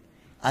addresses it,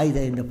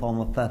 either in the form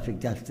of perfect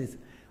justice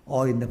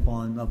or in the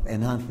form of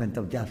enhancement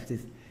of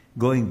justice,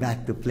 going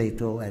back to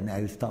Plato and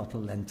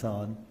Aristotle and so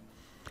on.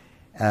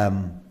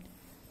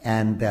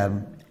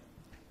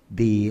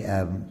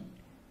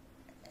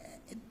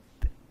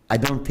 I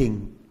don't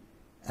think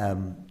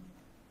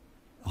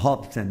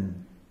Hobbes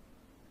and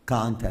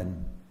Kant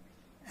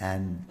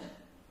and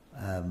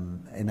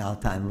in our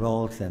time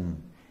Rawls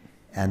and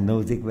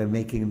Nozick were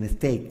making a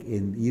mistake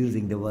in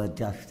using the word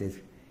justice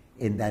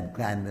in that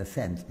grander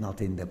sense,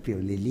 not in the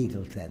purely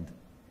legal sense.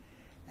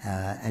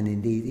 And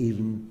indeed,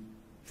 even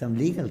some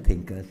legal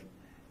thinkers,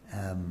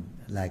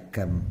 like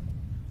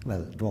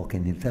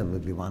Dworkin himself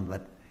would be one,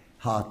 but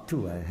Hart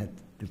too. I had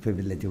the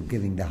privilege of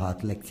giving the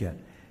Hart lecture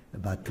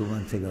about 2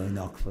 months ago in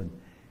Oxford.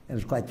 It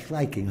was quite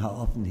striking how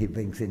often he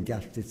brings in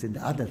justice in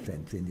the other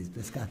sense in his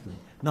discussion,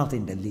 not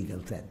in the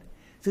legal sense.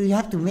 So you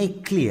have to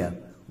make clear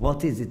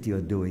what is it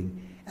you're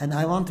doing. And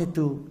I wanted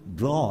to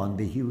draw on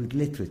the huge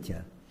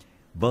literature,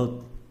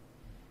 both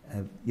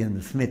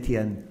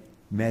Smithian,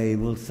 Mary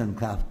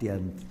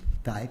Wollstonecraftian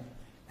type,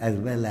 as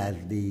well as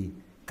the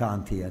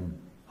Kantian,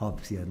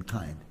 Hobbesian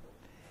kind.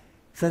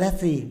 So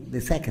that's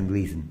the second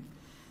reason.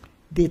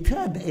 The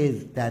third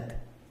is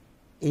that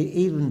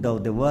even though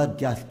the word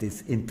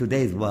justice in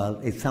today's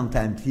world is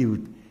sometimes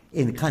used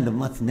in a kind of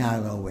much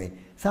narrower way,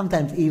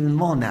 sometimes even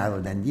more narrow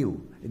than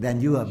you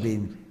have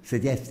been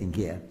suggesting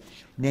here,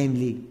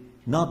 namely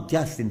not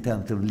just in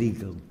terms of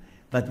legal,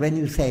 but when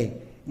you say,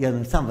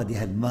 somebody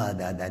had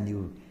murdered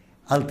and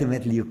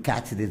ultimately you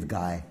catch this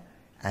guy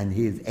and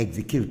he is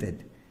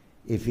executed,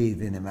 if he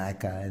is in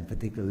America and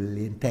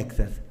particularly in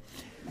Texas,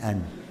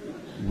 and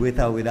with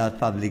or without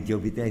public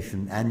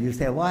jubilation, and you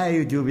say, why are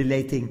you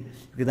jubilating?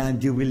 Because I'm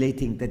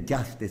jubilating that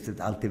justice is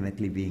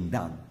ultimately being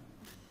done.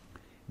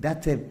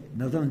 That's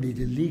not only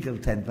the legal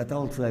sense, but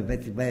also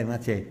very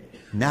much a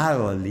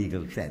narrow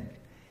legal sense.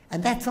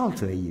 And that's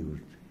also a use.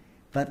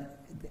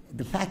 But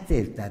the fact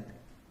is that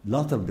a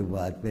lot of the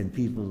world, when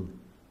people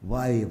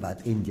worry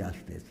about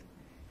injustice,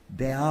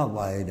 they are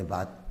worried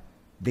about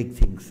big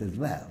things as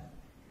well.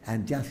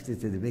 And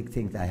justice is a big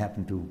thing. I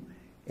happen to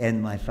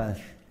end my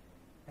first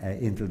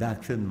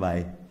introduction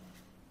by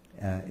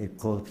a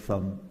quote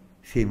from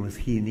Seamus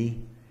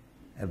Heaney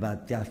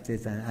about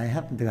justice. And I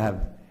happen to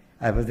have,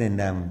 I was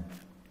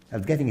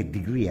getting a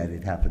degree as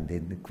it happened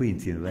in the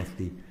Queen's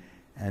University,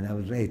 and I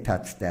was very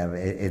touched there,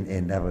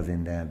 I was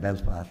in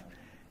Belfast.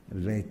 I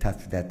was very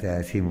touched that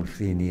Seamus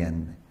Heaney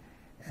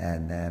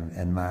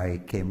and Mary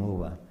came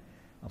over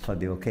for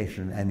the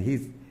occasion. And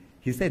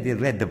he said he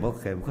read the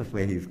book, of course,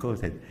 where he's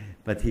quoted,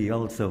 but he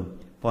also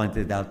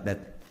pointed out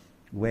that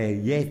where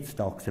Yeats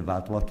talks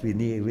about what we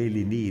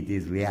really need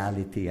is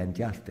reality and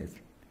justice.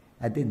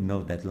 I didn't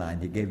know that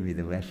line. He gave me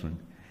the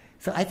reference.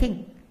 So I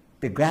think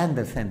the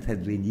grander sense has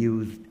been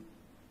used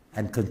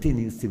and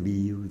continues to be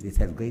used. It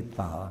has great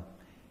power.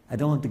 I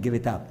don't want to give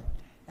it up.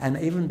 And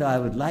even though I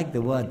would like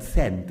the word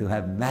sen to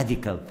have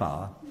magical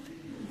power,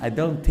 I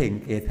don't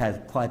think it has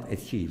quite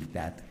achieved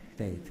that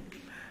state.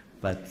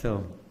 But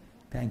so,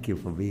 thank you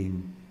for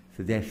being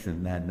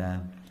suggestion,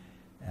 and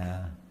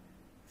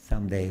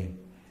someday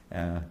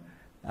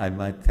I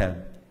might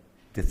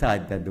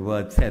decide that the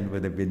word sen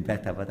would have been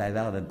better, but I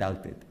rather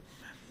doubt it.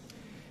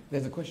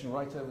 There's a question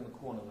right over in the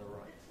corner on the right.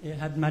 It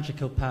had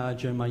magical power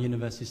during my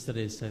university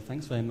studies, so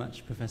thanks very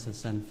much, Professor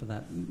Sen, for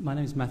that. My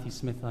name is Matthew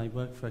Smith. I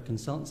work for a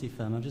consultancy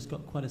firm. I've just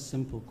got quite a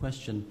simple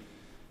question,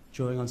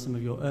 drawing on some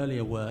of your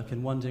earlier work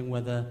and wondering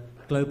whether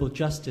global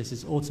justice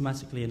is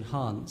automatically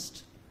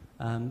enhanced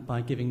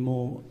by giving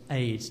more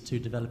aid to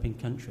developing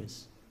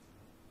countries.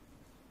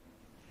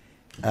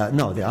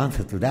 No, the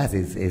answer to that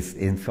is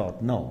in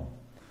short, no.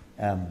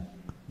 But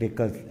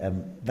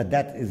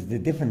that is the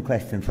different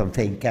question from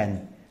saying,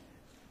 can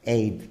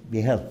aid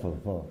be helpful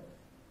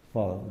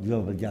for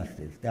global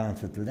justice? The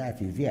answer to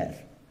that is yes.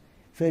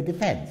 So it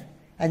depends.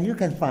 And you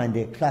can find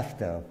a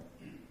cluster of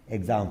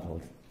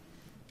examples.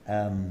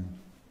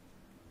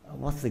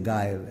 What's the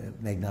guy,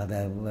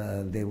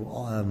 the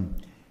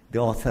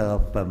author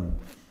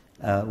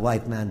of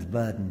White Man's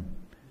Burden?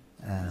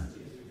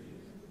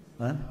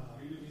 What?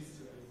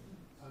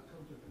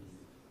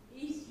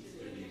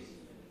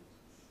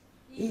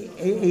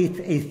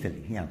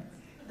 Easterly, yeah.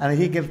 I mean,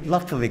 he gives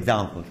lots of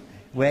examples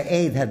where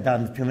aid had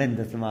done a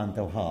tremendous amount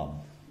of harm,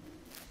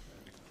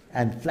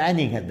 and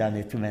planning had done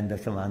a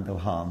tremendous amount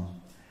of harm,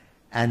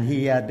 and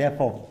he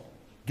therefore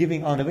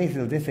giving on the basis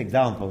of this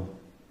example,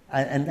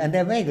 and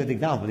they're very good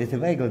examples. It's a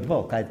very good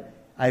book.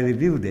 I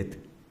reviewed it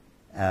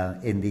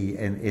in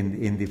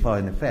the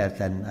Foreign Affairs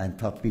and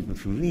thought people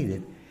should read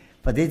it.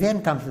 But they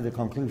then come to the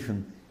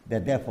conclusion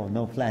that therefore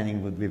no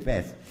planning would be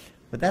best.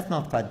 But that's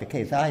not quite the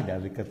case either,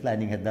 because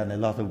planning has done a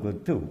lot of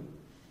good too.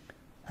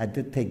 I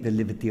did take the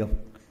liberty of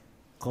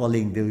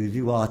calling the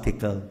review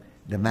article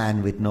 "The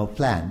Man with No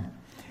Plan,"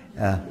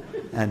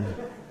 and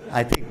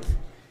I think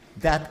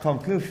that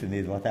conclusion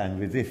is what I'm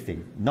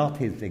resisting, not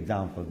his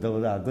example.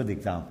 Those are good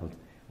examples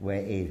where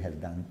aid has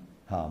done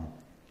harm.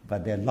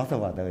 But there are a lot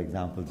of other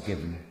examples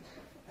given.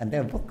 And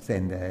there are books,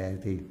 and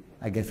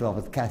I guess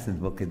Robert Cassin's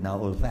book is now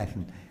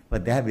old-fashioned,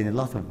 but there have been a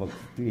lot of books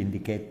to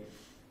indicate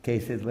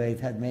cases where it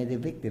had made a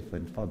big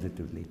difference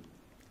positively.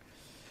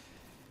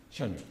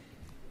 Chandran.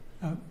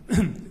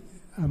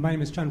 My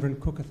name is Chandran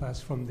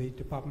Kukathas from the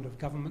Department of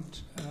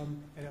Government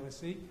at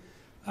LSE.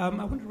 I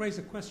want to raise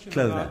a question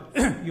about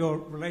your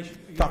relation...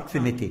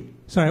 Proximity.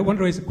 Sorry, I want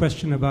to raise a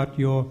question about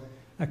your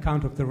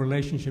account of the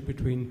relationship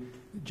between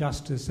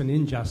justice and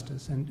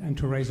injustice, and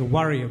to raise a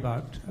worry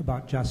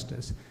about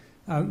justice.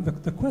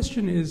 The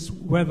question is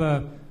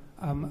whether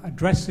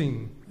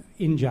addressing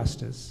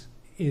injustice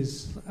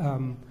is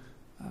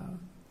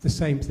the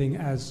same thing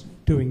as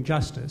doing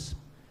justice.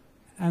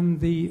 And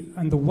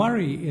the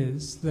worry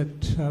is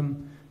that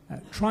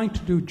trying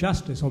to do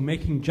justice, or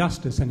making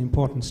justice an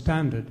important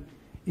standard,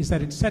 is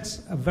that it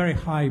sets a very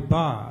high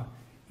bar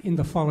in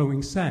the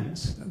following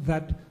sense,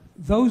 that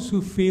those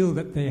who feel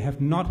that they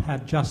have not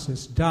had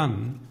justice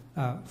done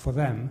for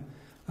them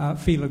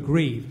feel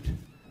aggrieved,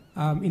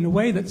 in a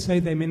way that, say,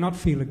 they may not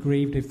feel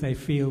aggrieved if they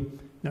feel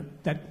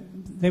that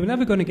they were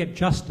never going to get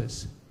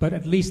justice, but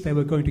at least they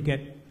were going to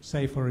get,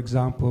 say, for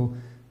example,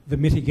 the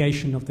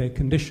mitigation of their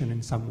condition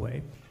in some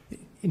way.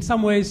 In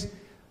some ways,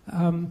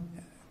 I'm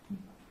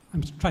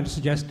trying to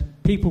suggest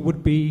people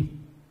would be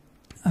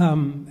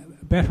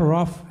better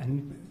off,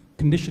 and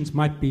conditions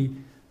might be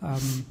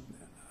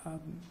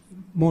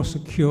more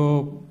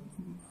secure,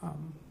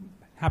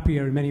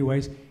 happier in many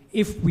ways,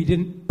 if we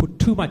didn't put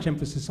too much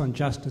emphasis on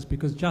justice,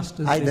 because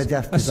justice is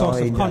a source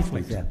of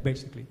conflict,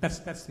 basically. That's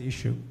the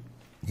issue.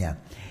 Yeah.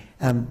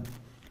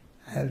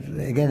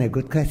 Again, a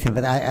good question,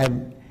 but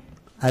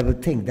I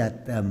would think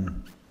that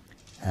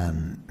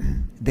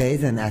there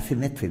is an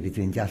asymmetry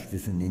between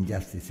justice and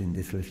injustice in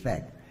this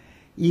respect.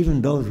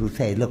 Even those who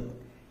say, look,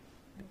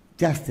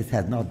 justice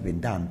has not been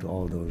done to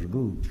all those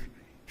groups.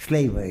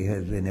 Slavery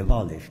has been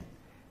abolished.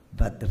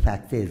 But the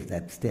fact is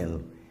that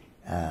still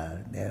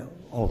there are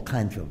all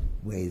kinds of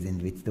ways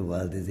in which the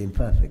world is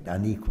imperfect,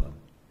 unequal.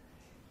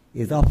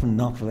 It's often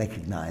not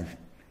recognized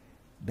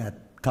that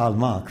Karl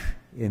Marx,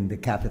 in the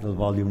Capital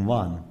Volume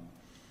 1,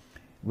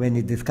 when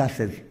he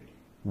discusses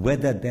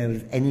whether there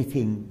is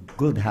anything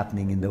good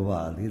happening in the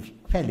world, he's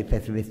fairly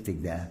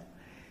pessimistic there.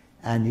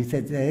 And he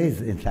said there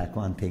is, in fact,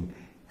 one thing.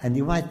 And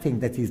you might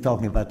think that he's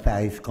talking about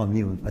Paris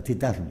Commune, but he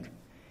doesn't.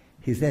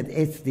 He said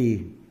it's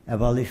the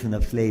abolition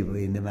of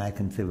slavery in the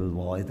American Civil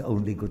War is the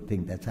only good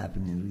thing that's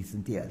happened in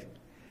recent years.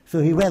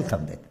 So he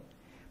welcomed it.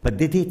 But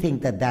did he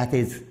think that that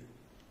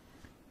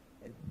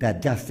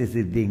justice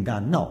is being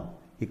done? No.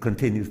 He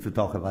continues to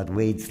talk about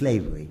wage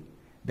slavery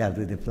that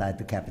would apply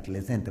to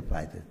capitalist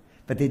enterprises.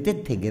 But he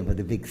did think it was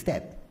a big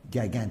step,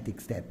 gigantic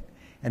step.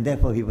 And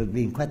therefore he was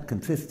being quite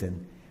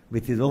consistent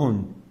with his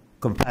own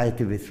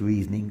comparativist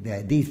reasoning.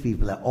 These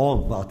people are all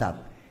brought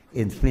up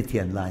in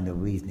Smithian line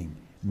of reasoning,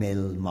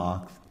 Mill,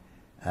 Marx,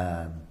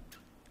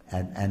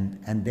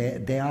 and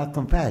they are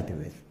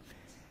comparativists.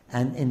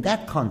 And in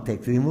that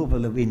context,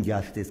 removal of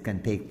injustice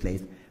can take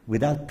place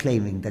without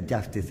claiming that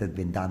justice has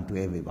been done to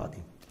everybody.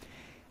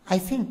 I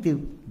think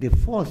the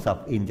force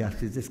of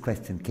injustice, this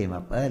question came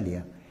up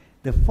earlier,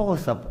 the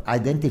force of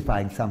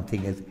identifying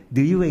something as,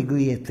 do you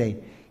agree it's a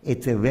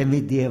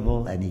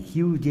remediable and a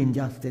huge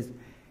injustice?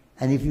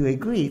 And if you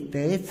agree,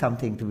 there is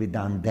something to be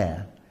done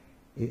there.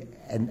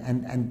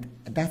 And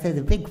that is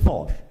a big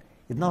force.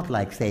 It's not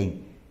like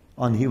saying,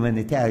 on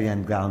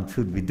humanitarian grounds,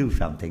 should we do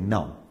something?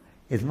 No.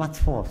 It's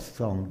much more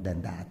strong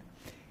than that.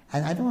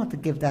 And I don't want to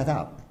give that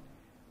up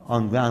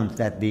on grounds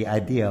that the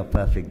idea of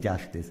perfect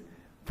justice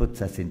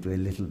puts us into a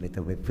little bit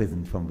of a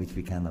prison from which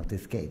we cannot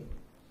escape.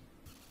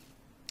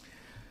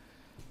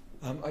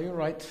 Are you all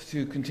right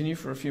to continue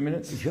for a few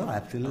minutes? Sure,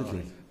 absolutely.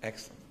 Right.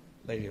 Excellent.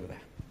 Lady over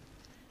there.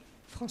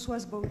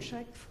 Françoise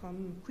Bouchek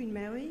from Queen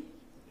Mary,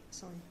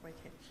 sorry, right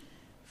here,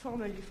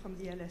 formerly from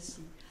the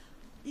LSE.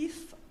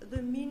 If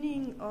the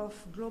meaning of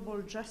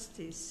global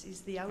justice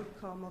is the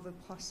outcome of a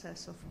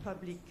process of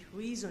public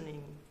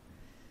reasoning,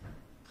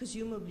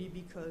 presumably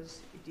because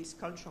it is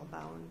culture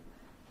bound,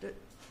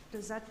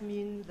 does that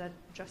mean that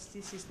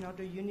justice is not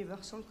a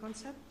universal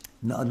concept?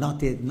 No,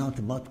 not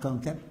what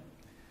concept?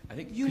 I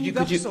think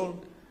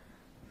universal.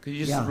 Could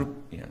you just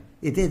yeah.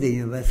 It is a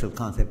universal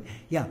concept.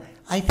 Yeah,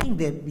 I think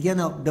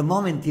that, the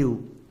moment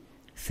you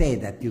say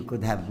that you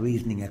could have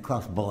reasoning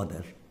across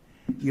borders,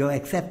 you're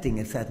accepting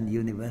a certain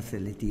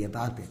universality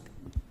about it.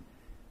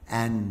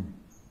 And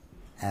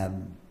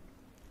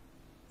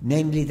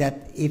namely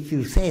that if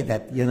you say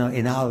that,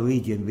 in our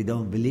region we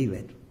don't believe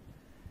it,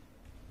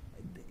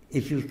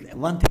 if you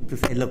want to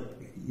say,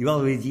 look,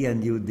 your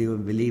region, you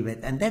don't believe it,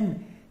 and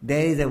then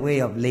there is a way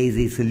of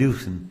lazy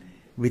solution,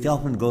 which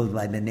often goes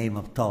by the name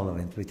of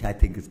tolerance, which I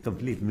think is a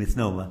complete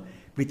misnomer,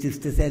 which is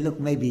to say, look,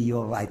 maybe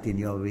you're right in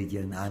your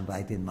region, I'm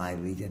right in my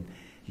region,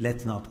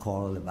 let's not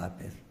quarrel about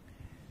this.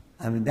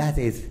 I mean, that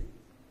is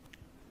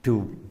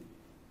to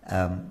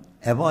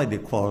avoid the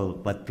quarrel,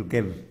 but to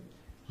give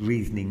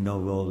reasoning no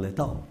role at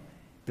all.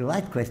 The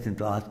right question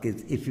to ask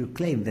is, if you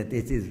claim that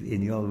it is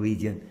in your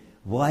region,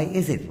 why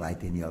is it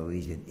right in your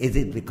region? Is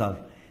it because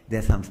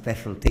there's some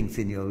special things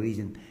in your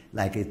region,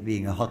 like it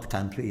being a hot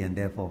country and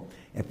therefore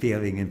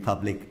appearing in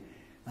public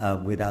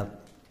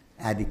without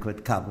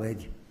adequate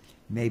coverage,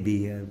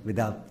 maybe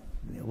without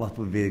what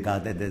would be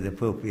regarded as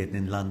appropriate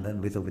in London,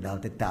 with or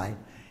without a tie,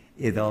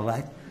 is all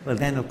right? Well,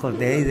 then, of course,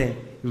 there is a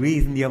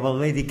reason you have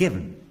already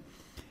given.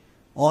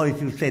 Or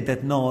if you say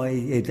that, no,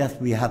 it just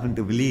we happen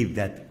to believe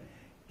that,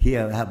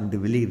 here happen to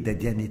believe that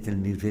genital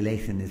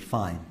mutilation is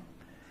fine,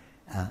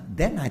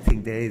 then I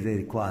think there is a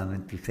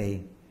requirement to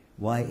say,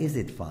 why is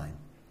it fine?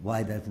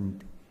 Why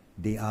doesn't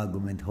the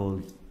argument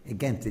hold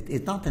against it?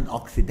 It's not an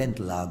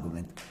Occidental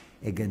argument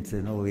against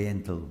an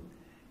Oriental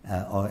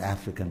or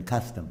African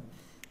custom.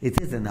 It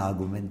is an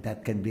argument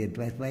that can be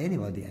addressed by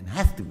anybody and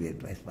has to be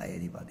addressed by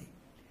anybody.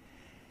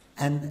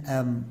 And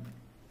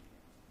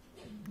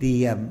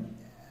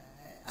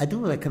I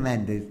do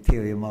recommend the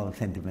theory of moral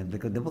sentiment,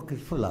 because the book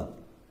is full of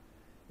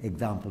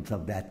examples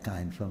of that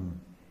kind, from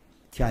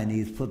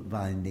Chinese foot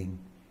binding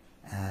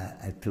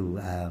to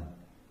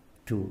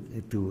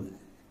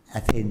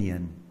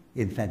Athenian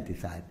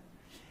infanticide.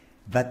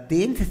 But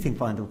the interesting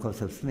point, of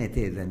course, of Smith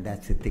is, and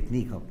that's a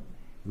technique of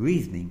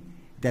reasoning,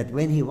 that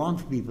when he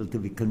wants people to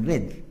be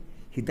convinced,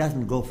 he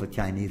doesn't go for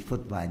Chinese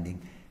foot binding,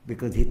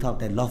 because he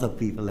thought a lot of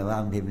people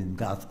around him in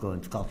Glasgow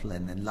and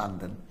Scotland and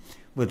London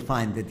would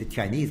find that the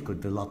Chinese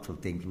could do lots of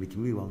things which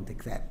we won't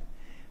accept.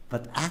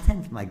 But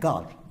Athens, my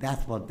God,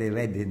 that's what they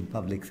read in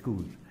public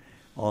schools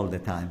all the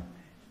time.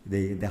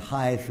 The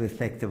highest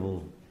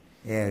respectable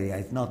area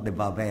is not the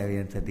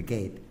barbarians at the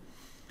gate.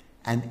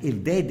 And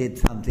if they did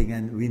something,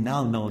 and we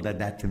now know that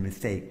that's a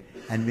mistake,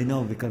 and we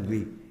know because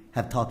we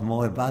have thought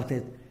more about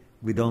it,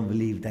 we don't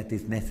believe that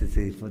is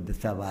necessary for the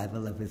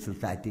survival of a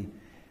society,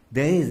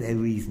 there is a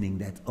reasoning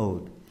that's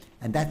owed.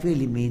 And that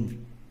really means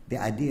the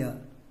idea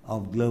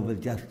of global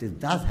justice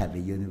does have a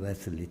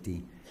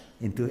universality,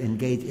 and to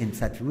engage in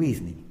such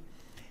reasoning.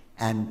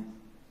 And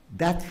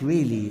that's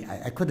really,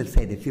 I could have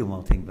said a few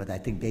more things, but I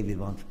think David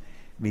wants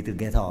me to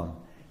get on.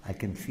 I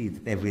can see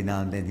that every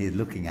now and then he's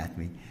looking at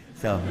me.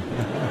 So,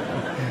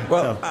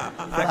 well,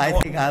 I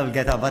think I'll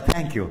get on, but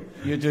thank you.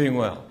 You're doing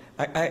well.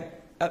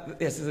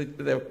 Yes,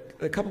 there are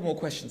a couple more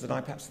questions, and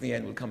I perhaps in the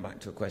end will come back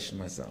to a question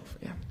myself.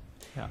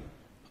 Yeah.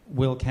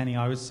 Will Kenny,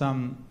 I was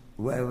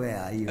where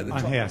are you?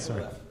 I'm here.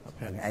 Sorry.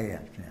 Okay.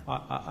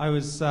 I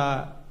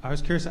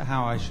was curious at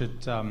how I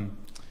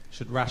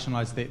should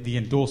rationalise the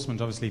endorsement,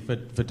 obviously,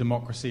 for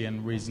democracy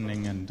and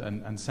reasoning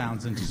and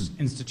sound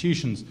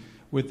institutions,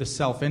 with the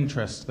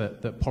self-interest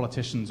that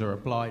politicians are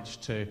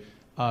obliged to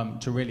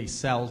really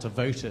sell to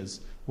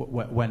voters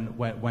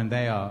when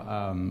they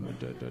are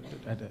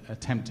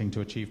attempting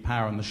to achieve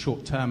power, and the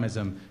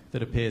short-termism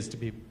that appears to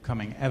be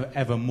becoming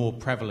ever more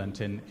prevalent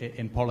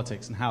in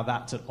politics, and how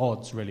that's at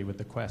odds really with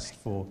the quest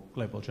for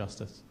global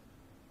justice.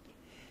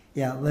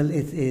 Yeah, well,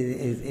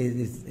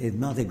 it's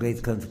not a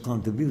great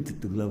contributor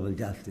to global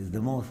justice.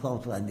 The more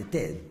thoughtful it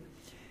is,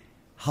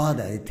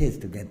 harder it is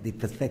to get the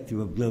perspective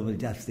of global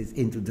justice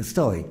into the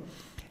story.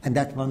 And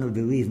that's one of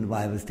the reasons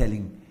why I was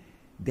telling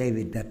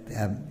David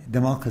that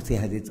democracy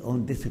has its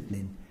own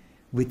discipline,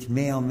 which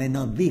may or may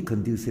not be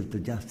conducive to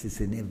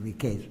justice in every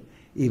case,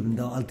 even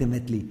though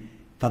ultimately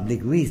public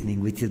reasoning,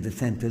 which is the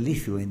central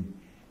issue in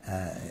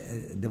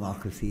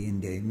democracy in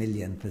the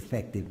Millian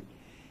perspective,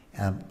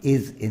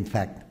 is in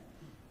fact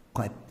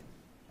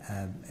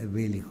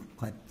really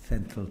quite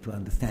central to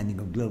understanding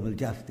of global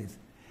justice.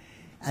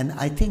 And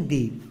I think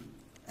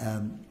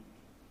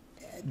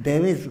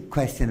there is a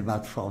question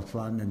about short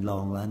run and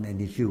long run,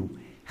 and if you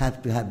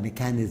have to have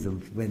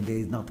mechanisms when there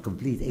is not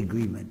complete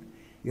agreement,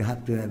 you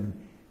have to have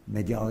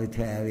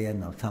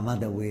majoritarian or some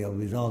other way of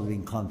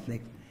resolving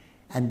conflict,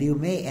 and you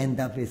may end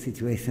up in a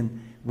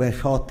situation where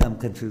short-term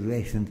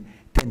considerations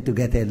tend to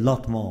get a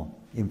lot more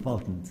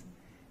importance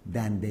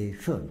than they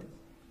should.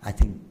 I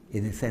think,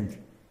 in a sense,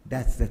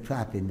 that's the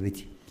trap in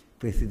which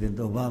President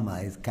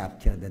Obama is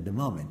captured at the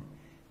moment,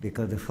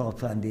 because the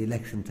short run, the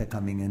elections are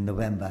coming in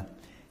November.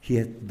 He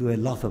has to do a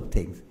lot of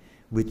things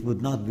which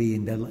would not be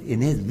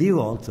in his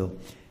view also,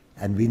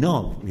 and we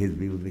know his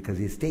view because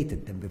he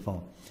stated them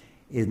before,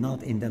 is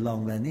not in the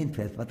long run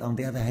interest, but on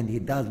the other hand, he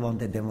does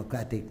want a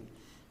democratic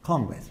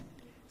Congress.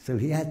 So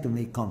he has to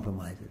make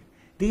compromises.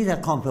 These are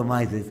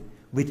compromises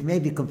which may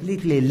be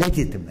completely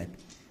legitimate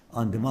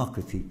on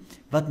democracy,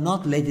 but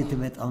not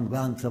legitimate on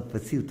grounds of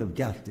pursuit of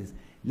justice,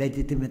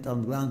 legitimate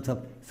on grounds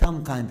of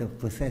some kind of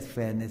process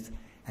fairness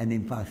and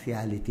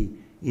impartiality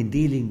in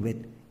dealing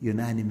with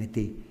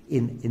unanimity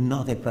in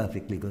not a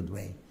perfectly good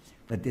way.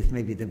 But this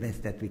may be the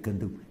best that we can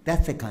do.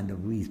 That's the kind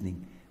of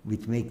reasoning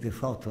which makes the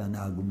short-run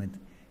argument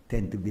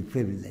tend to be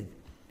privileged.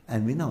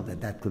 And we know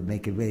that that could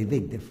make a very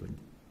big difference.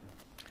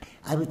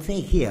 I would say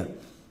here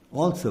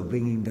also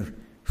bringing the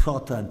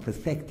short-run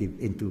perspective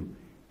into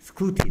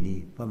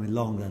scrutiny from a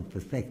long-run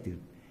perspective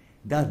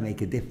does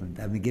make a difference.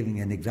 I'm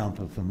giving an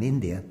example from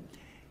India.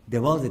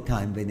 There was a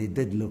time when it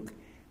did look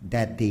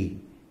that the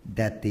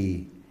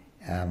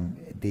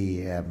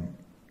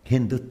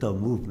Hindutva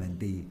movement,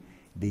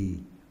 the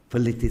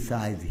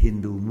politicized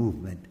Hindu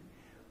movement,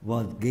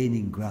 was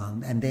gaining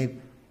ground, and they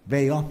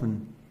very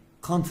often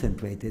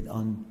concentrated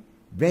on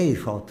very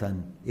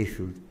short-run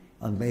issues,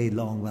 on very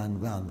long-run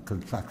ground,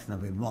 construction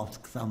of a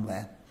mosque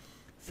somewhere,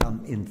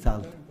 some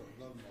insult. Temple,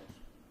 not mosque.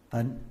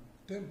 Pardon?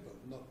 Temple,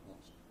 not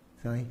mosque.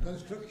 Sorry?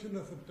 Construction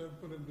of a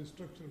temple and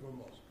destruction of a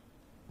mosque.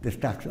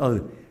 Destruction.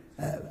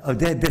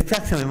 The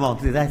destruction of a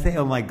mosque. Did I say?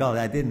 Oh my God,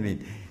 I didn't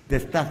mean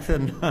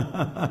destruction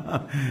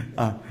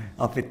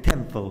of a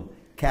temple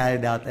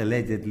carried out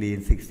allegedly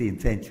in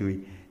 16th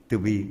century to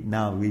be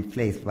now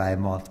replaced by a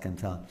mosque and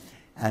so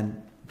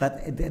on.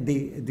 But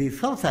the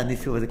short-run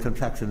issue was the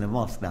construction of the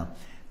mosque now.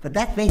 But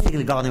that's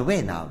basically gone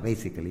away now,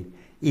 basically.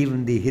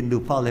 Even the Hindu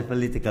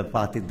political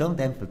parties don't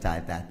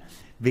emphasize that,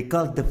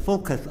 because the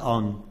focus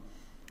on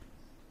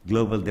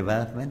global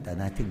development,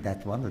 and I think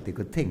that's one of the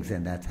good things,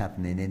 and that's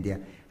happened in India,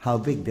 how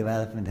big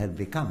development has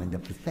become in the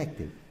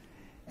perspective.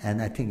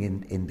 And I think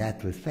in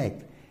that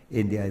respect,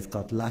 India has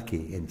got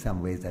lucky in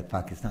some ways that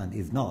Pakistan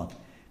is not,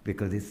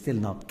 because it's still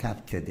not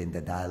captured in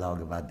the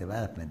dialogue about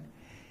development.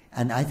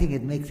 And I think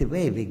it makes a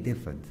very big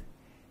difference,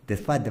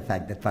 despite the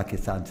fact that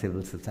Pakistan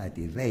civil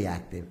society is very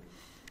active.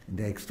 And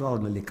there are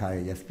extraordinarily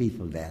courageous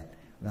people there,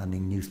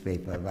 running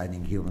newspaper,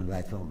 running human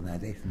rights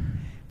organizations.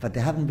 But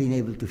they haven't been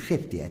able to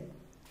shift yet,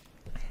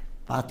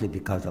 partly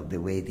because of the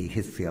way the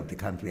history of the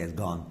country has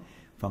gone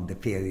from the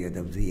period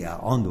of Zia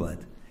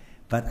onward.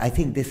 But I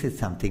think this is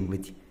something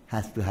which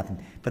has to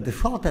happen. But the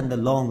short and the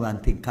long run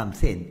thing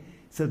comes in.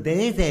 So there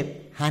is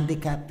a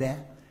handicap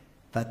there.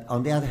 But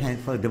on the other hand,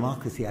 for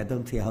democracy, I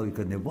don't see how we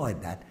can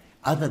avoid that,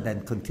 other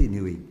than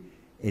continuing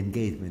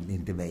engagement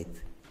in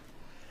debate.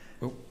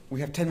 Well,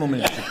 we have 10 more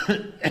minutes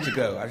to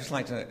go. I'd just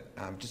like to,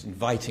 just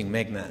inviting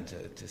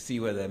Meghna to see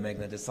whether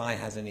Meghna Desai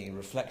has any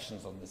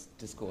reflections on this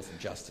discourse of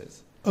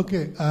justice.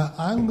 Okay,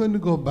 I'm going to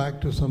go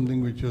back to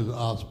something which was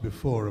asked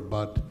before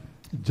about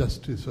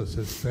justice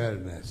versus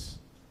fairness.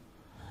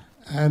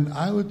 And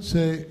I would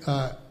say,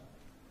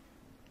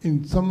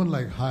 in someone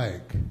like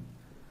Hayek,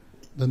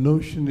 the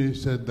notion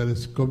is that there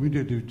is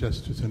commutative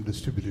justice and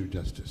distributive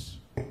justice.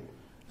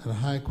 And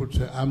Hayek would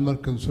say, I'm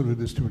not concerned with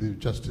distributive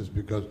justice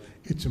because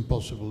it's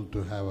impossible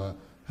to have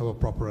a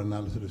proper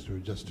analysis of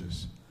distributive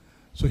justice.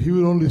 So he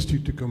will only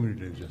stick to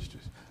commutative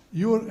justice.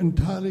 You are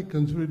entirely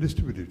concerned with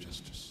distributive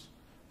justice.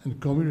 And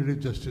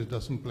commutative justice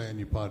doesn't play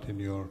any part in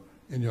your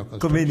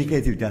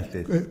communicative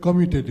justice.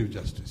 Commutative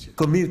justice. Yes.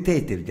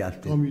 Commutative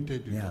justice.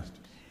 Commutative justice.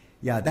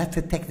 Yeah, that's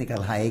a technical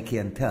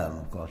Hayekian term,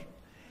 of course.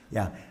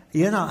 Yeah.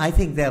 You know, I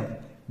think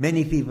that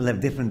many people have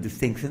different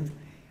distinctions.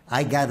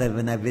 I gathered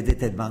when I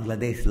visited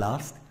Bangladesh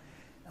last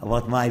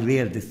what my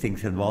real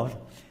distinction was.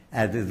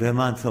 As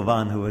Rahman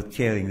Soban, who was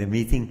chairing the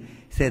meeting,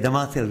 said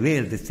Amartya's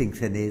real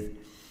distinction is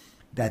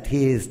that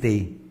he is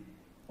the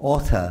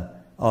author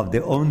of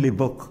the only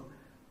book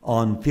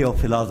on pure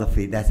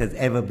philosophy that has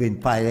ever been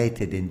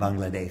pirated in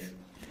Bangladesh.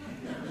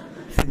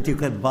 Since you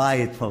can buy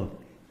it for,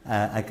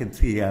 I can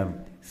see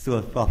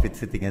Stuart Prophet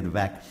sitting at the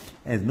back,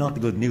 and it's not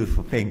good news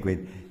for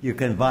Penguin. You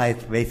can buy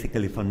it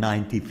basically for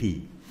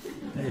 90p,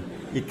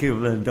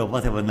 equivalent of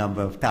whatever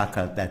number of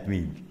takas that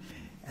means.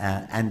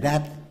 And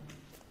that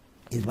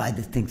is my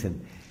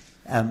distinction.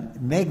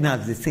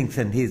 Meghna's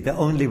distinction, he's the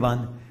only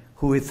one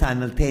who is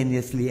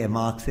simultaneously a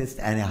Marxist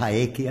and a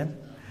Hayekian.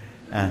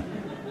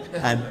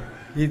 And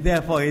he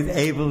therefore is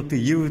able to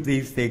use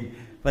these things.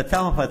 But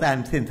some of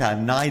us, since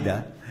I'm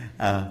neither,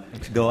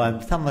 though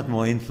I'm somewhat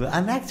more influenced,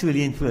 I'm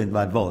actually influenced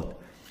by both.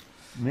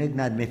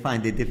 Meghna may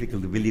find it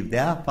difficult to believe.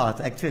 There are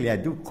parts, actually I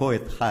do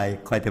quote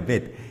Hayek quite a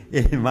bit,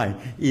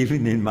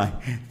 even in my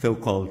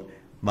so-called,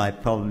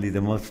 probably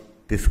the most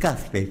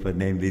discussed paper,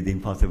 namely The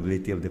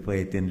Impossibility of the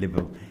Paretian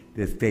Liberal.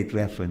 There's great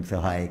reference to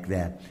Hayek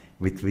there,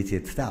 with which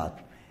it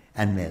starts,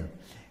 and Mill.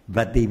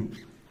 But the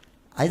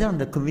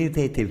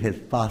commutative has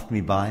passed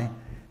me by,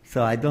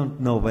 so I don't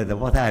know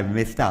what I have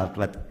missed out,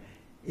 but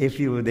if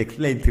you would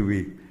explain to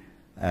me,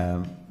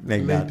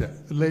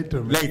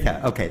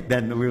 Later, okay,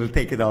 then we will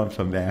take it on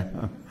from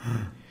there.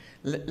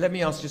 Let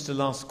me ask just a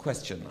last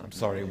question. I'm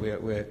sorry,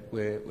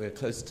 we're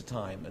close to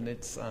time, and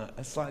it's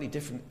a slightly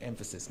different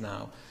emphasis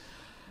now.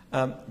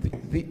 And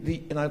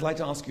I'd like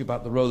to ask you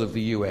about the role of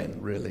the UN,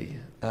 really,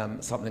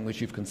 something which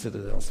you've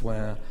considered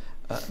elsewhere,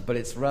 but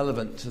it's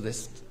relevant to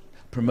this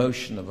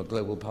promotion of a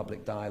global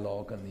public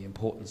dialogue and the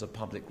importance of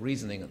public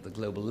reasoning at the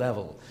global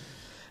level.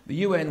 The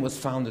UN was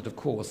founded, of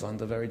course,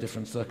 under very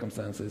different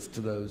circumstances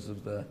to those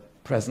of the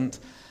present.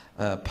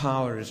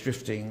 Power is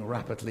drifting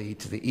rapidly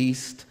to the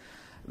east.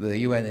 The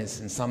UN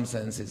is, in some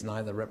senses,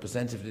 neither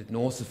representative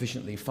nor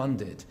sufficiently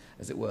funded,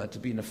 as it were, to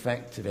be an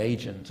effective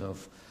agent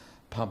of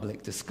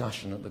public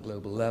discussion at the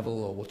global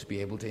level or to be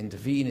able to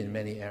intervene in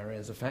many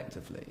areas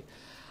effectively.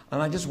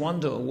 And I just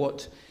wonder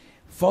what,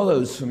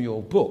 follows from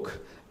your book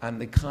and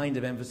the kind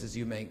of emphasis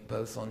you make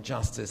both on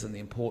justice and the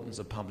importance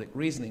of public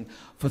reasoning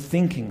for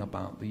thinking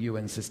about the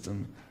UN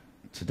system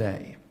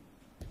today.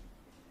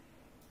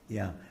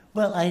 Yeah,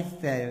 well, I'm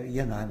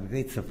a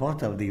great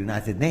supporter of the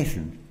United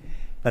Nations,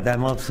 but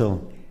I'm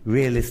also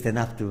realist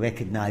enough to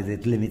recognize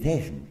its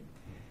limitations.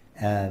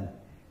 I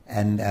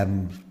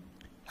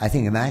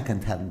think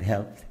Americans haven't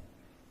helped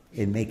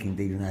in making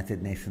the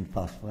United Nations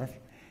prosperous.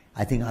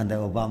 I think under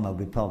Obama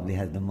we probably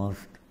had the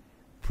most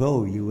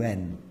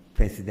pro-UN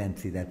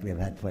presidency that we've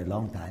had for a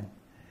long time.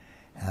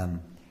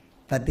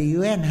 But the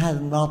UN has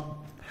not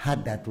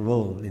had that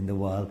role in the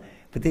world,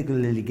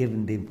 particularly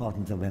given the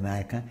importance of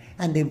America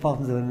and the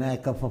importance of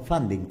America for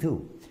funding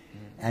too.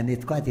 And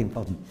it's quite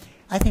important.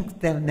 I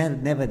think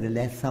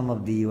nevertheless some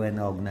of the UN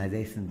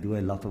organizations do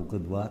a lot of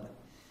good work,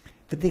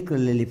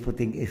 particularly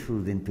putting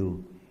issues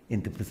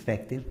into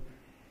perspective.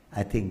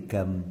 I think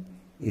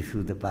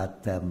issues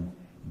about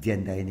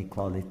gender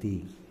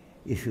inequality,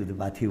 issues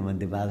about human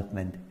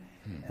development,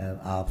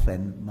 our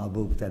friend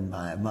Mahbub and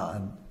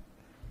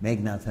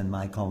Meghnad and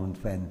my common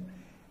friend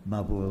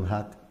Mahbub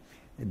al-Haq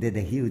did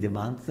a huge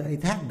amount. So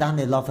it has done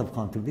a lot of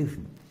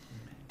contribution.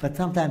 But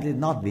sometimes it's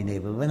not been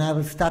able. When I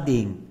was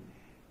studying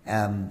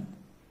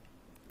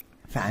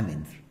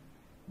famines,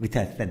 which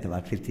I spent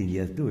about 15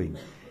 years doing,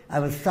 I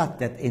was struck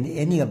that in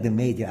any of the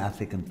major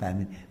African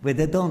famines, where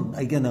they don't,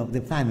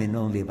 the famine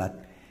only about,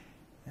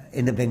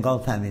 in the Bengal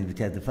famine, which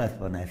was the first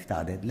one I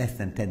started, less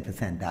than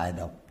 10% died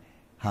of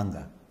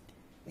hunger,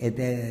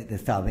 the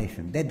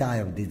starvation. They die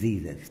of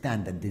diseases,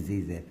 standard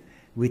diseases,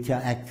 which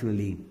are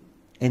actually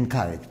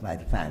encouraged by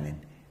the famine.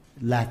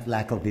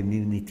 Lack of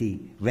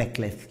immunity,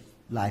 reckless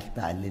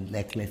lifestyle,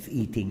 reckless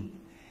eating,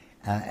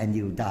 and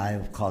you die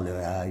of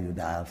cholera, you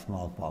die of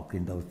smallpox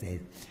in those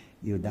days,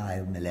 you die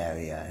of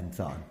malaria, and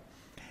so on.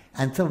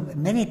 And so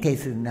in many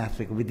cases in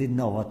Africa, we didn't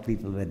know what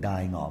people were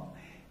dying of.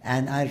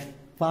 And I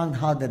found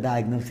how the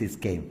diagnosis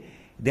came.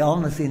 They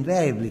almost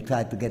invariably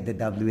tried to get the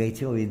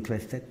WHO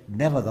interested,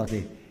 never got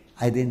it.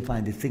 I didn't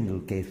find a single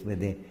case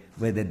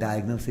where the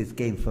diagnosis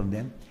came from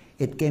them.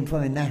 It came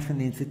from a national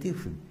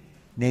institution,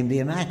 namely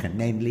American,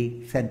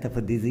 namely Center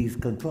for Disease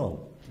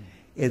Control.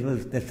 It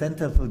was the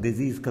Center for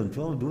Disease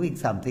Control doing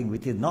something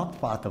which is not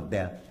part of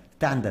their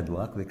standard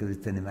work because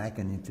it's an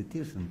American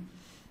institution.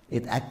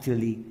 It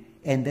actually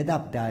ended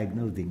up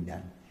diagnosing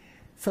them.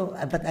 So,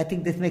 but I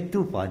think this makes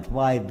 2 points.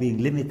 Why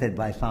being limited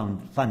by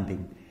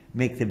funding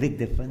makes a big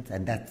difference,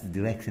 and that's the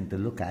direction to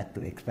look at,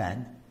 to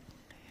expand.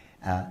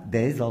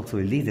 There is also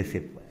a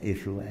leadership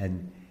issue,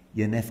 and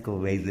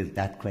UNESCO raises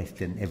that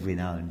question every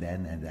now and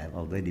then, as I've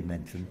already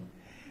mentioned.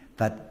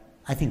 But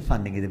I think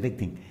funding is a big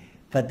thing.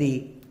 But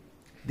the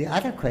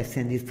other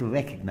question is to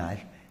recognize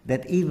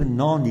that even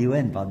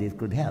non-UN bodies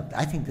could help.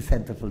 I think the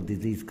Center for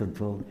Disease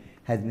Control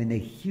has been a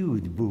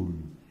huge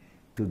boon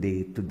to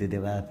the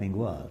developing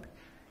world,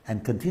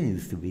 and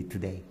continues to be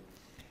today.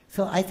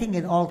 So I think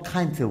in all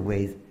kinds of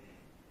ways,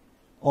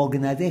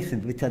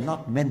 organizations which are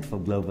not meant for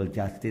global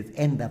justice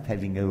end up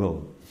having a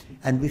role.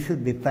 And we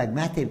should be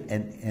pragmatic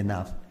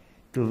enough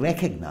to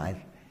recognize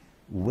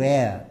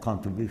where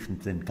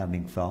contributions are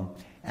coming from,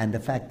 and the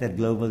fact that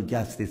global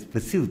justice,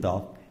 pursuit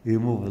of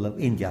removal of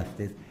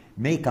injustice,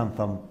 may come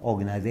from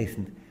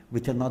organizations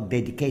which are not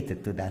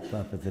dedicated to that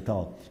purpose at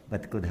all,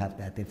 but could have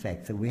that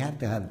effect. So we have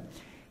to have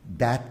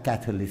that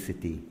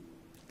catholicity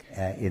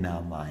in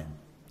our mind.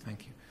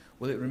 Thank you.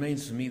 Well, it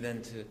remains for me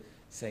then to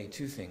say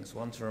 2 things.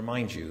 One, to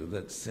remind you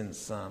that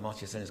since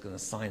Amartya Sen is going to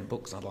sign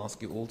books, I'll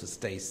ask you all to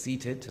stay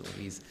seated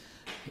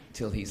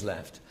till he's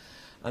left.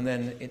 And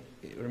then it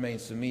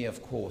remains for me,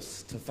 of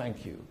course, to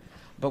thank you.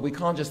 But we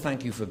can't just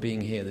thank you for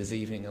being here this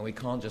evening, and we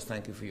can't just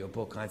thank you for your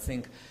book. I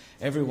think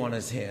everyone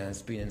here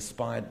has been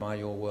inspired by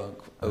your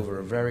work over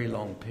a very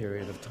long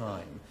period of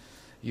time.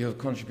 You have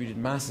contributed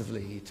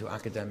massively to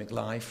academic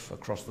life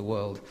across the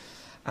world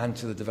and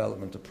to the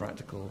development of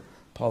practical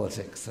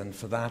politics. And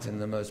for that, in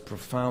the most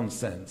profound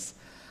sense,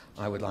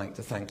 I would like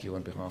to thank you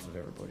on behalf of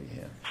everybody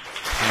here.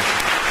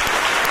 Thank you.